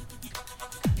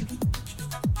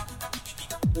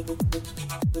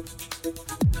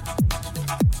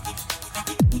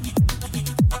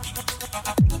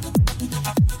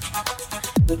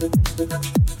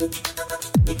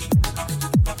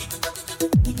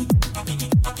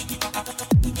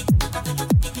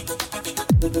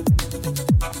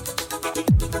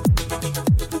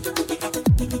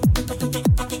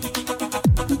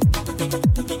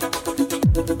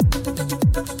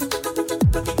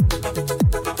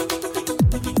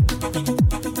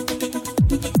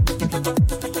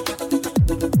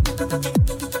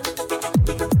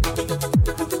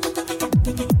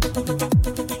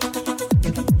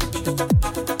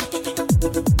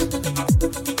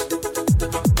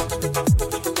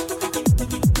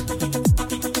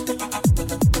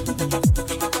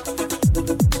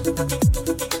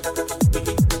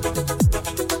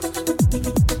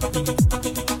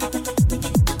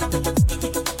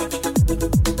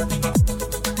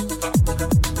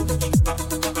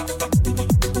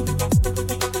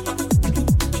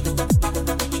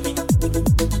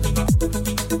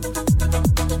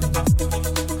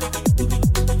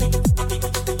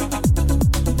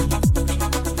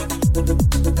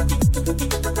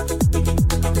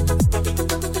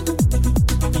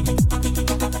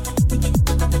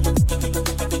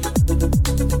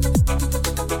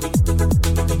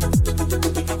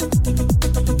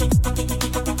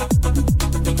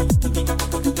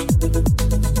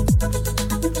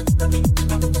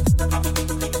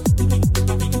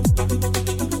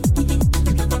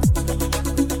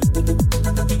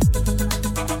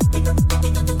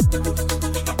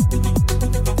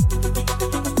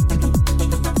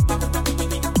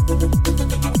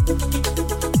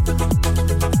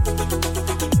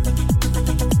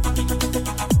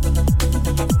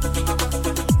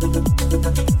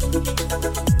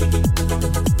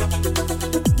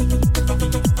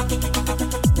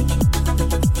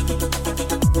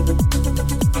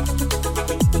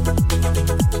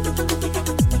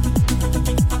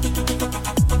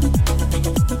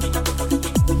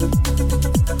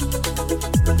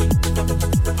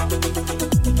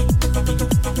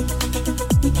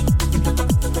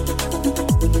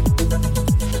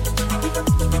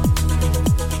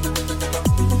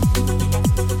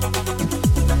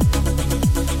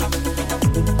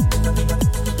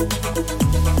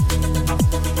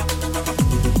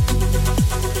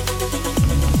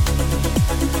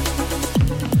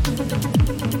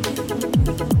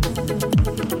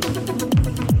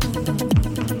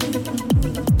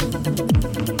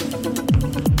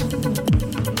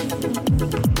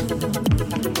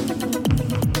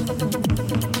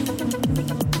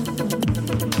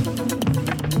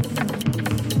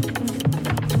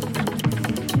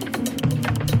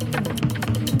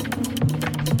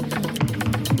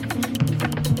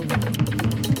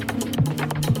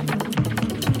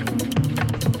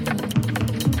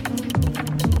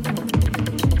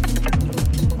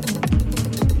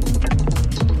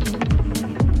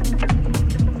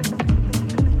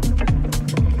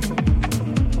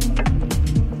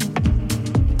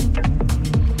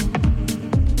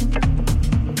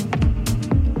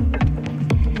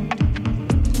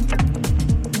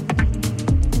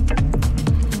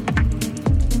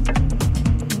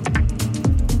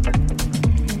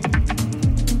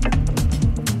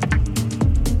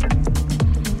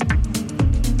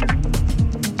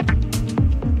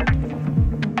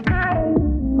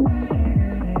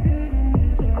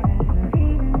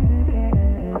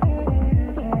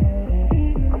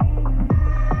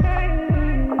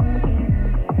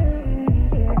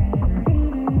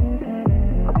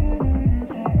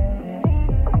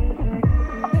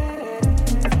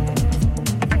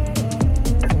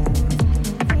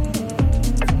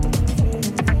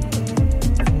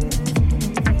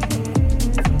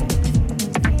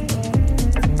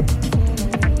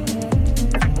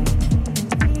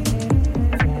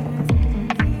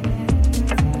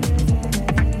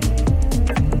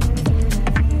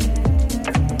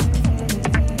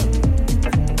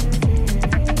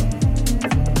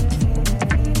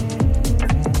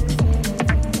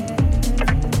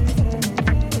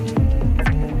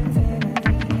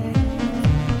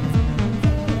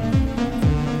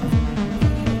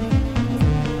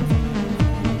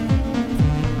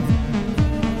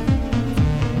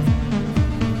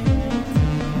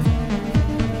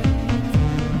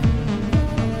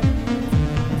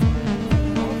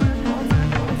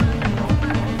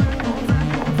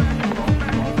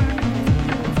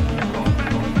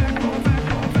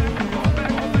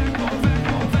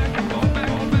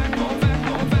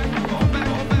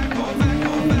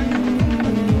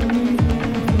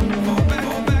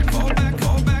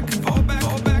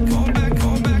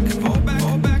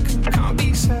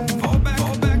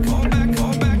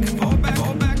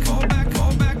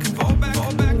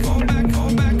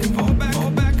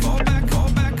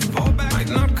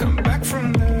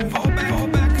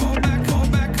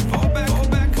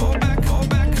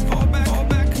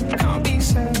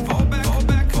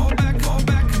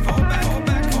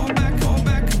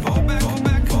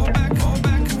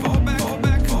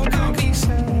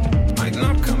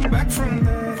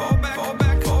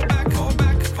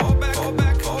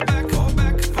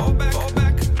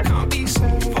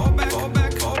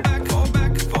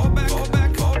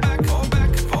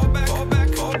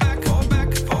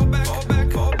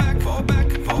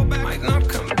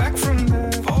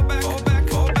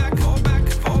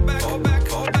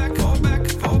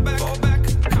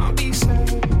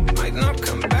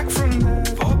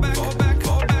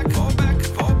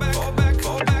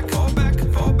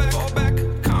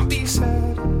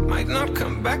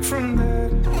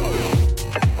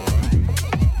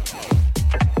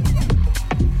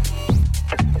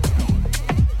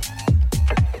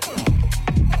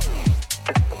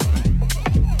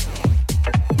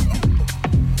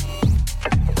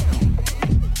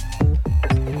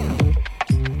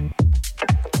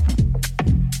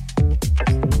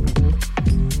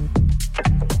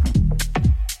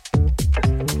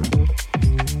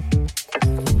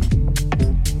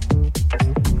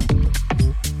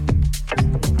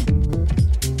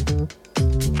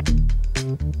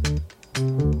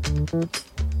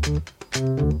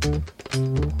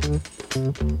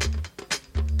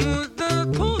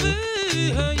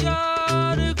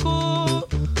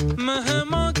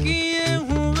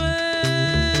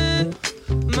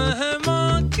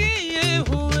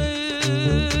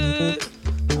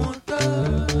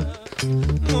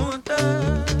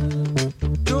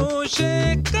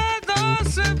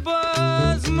 से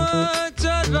बज़्म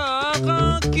चराग़ा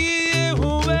किए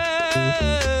हुए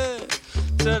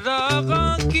चराग़ा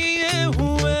किए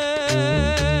हुए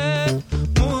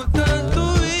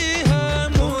मुततुई है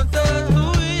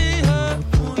मुततुई है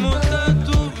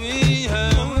मुततुई है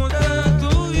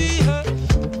मुततुई है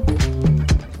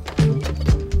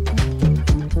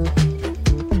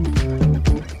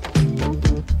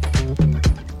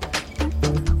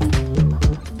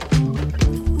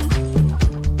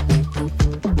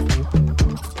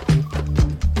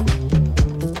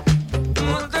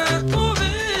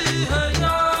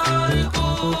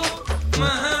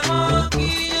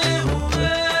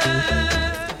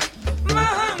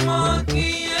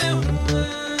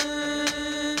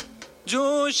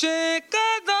जोशे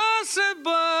कदा से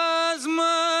बज़्म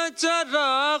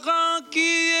चराग़ा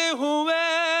किए हुए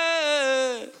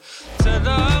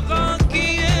चराग़ा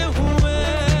किए हुए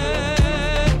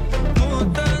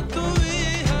मुततुई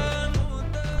है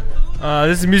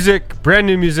This is music, brand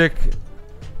new music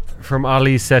from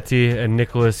Ali Seti and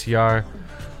Nicholas Yar.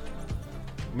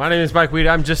 My name is Mike Weed.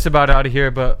 I'm just about out of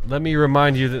here, but let me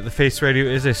remind you that the Face Radio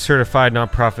is a certified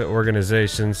nonprofit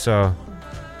organization, so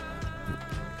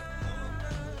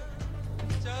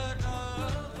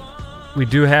we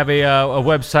do have a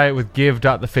website with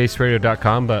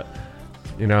give.thefaceradio.com, but,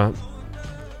 you know,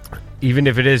 even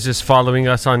if it is just following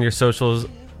us on your socials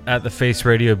at the Face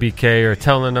Radio BK or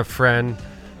telling a friend,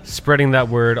 spreading that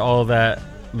word, all that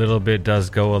little bit does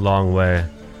go a long way.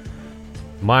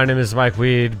 My name is Mike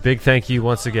Weed. Big thank you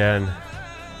once again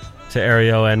to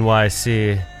Ariel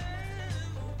NYC,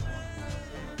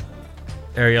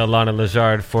 Ariel Lana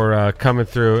Lajard for coming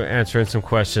through, answering some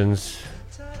questions,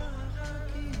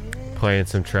 playing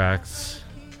some tracks.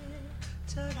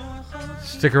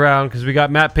 Stick around because we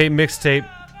got Matt Payton mixtape,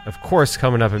 of course,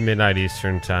 coming up at midnight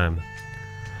Eastern time,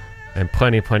 and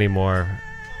plenty more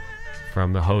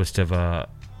from the host of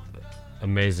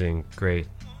amazing, great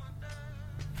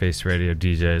Face Radio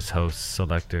DJs, hosts,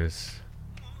 selectors.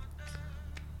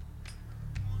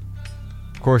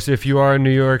 Of course, if you are in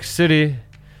New York City,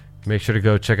 make sure to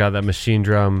go check out that Machine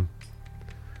Drum,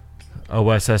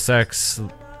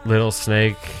 OSSX, Little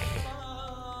Snake,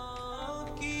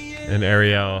 and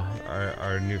Ariel,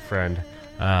 our new friend.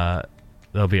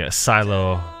 They'll be at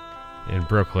Silo in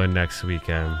Brooklyn next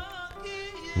weekend.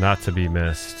 Not to be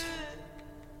missed.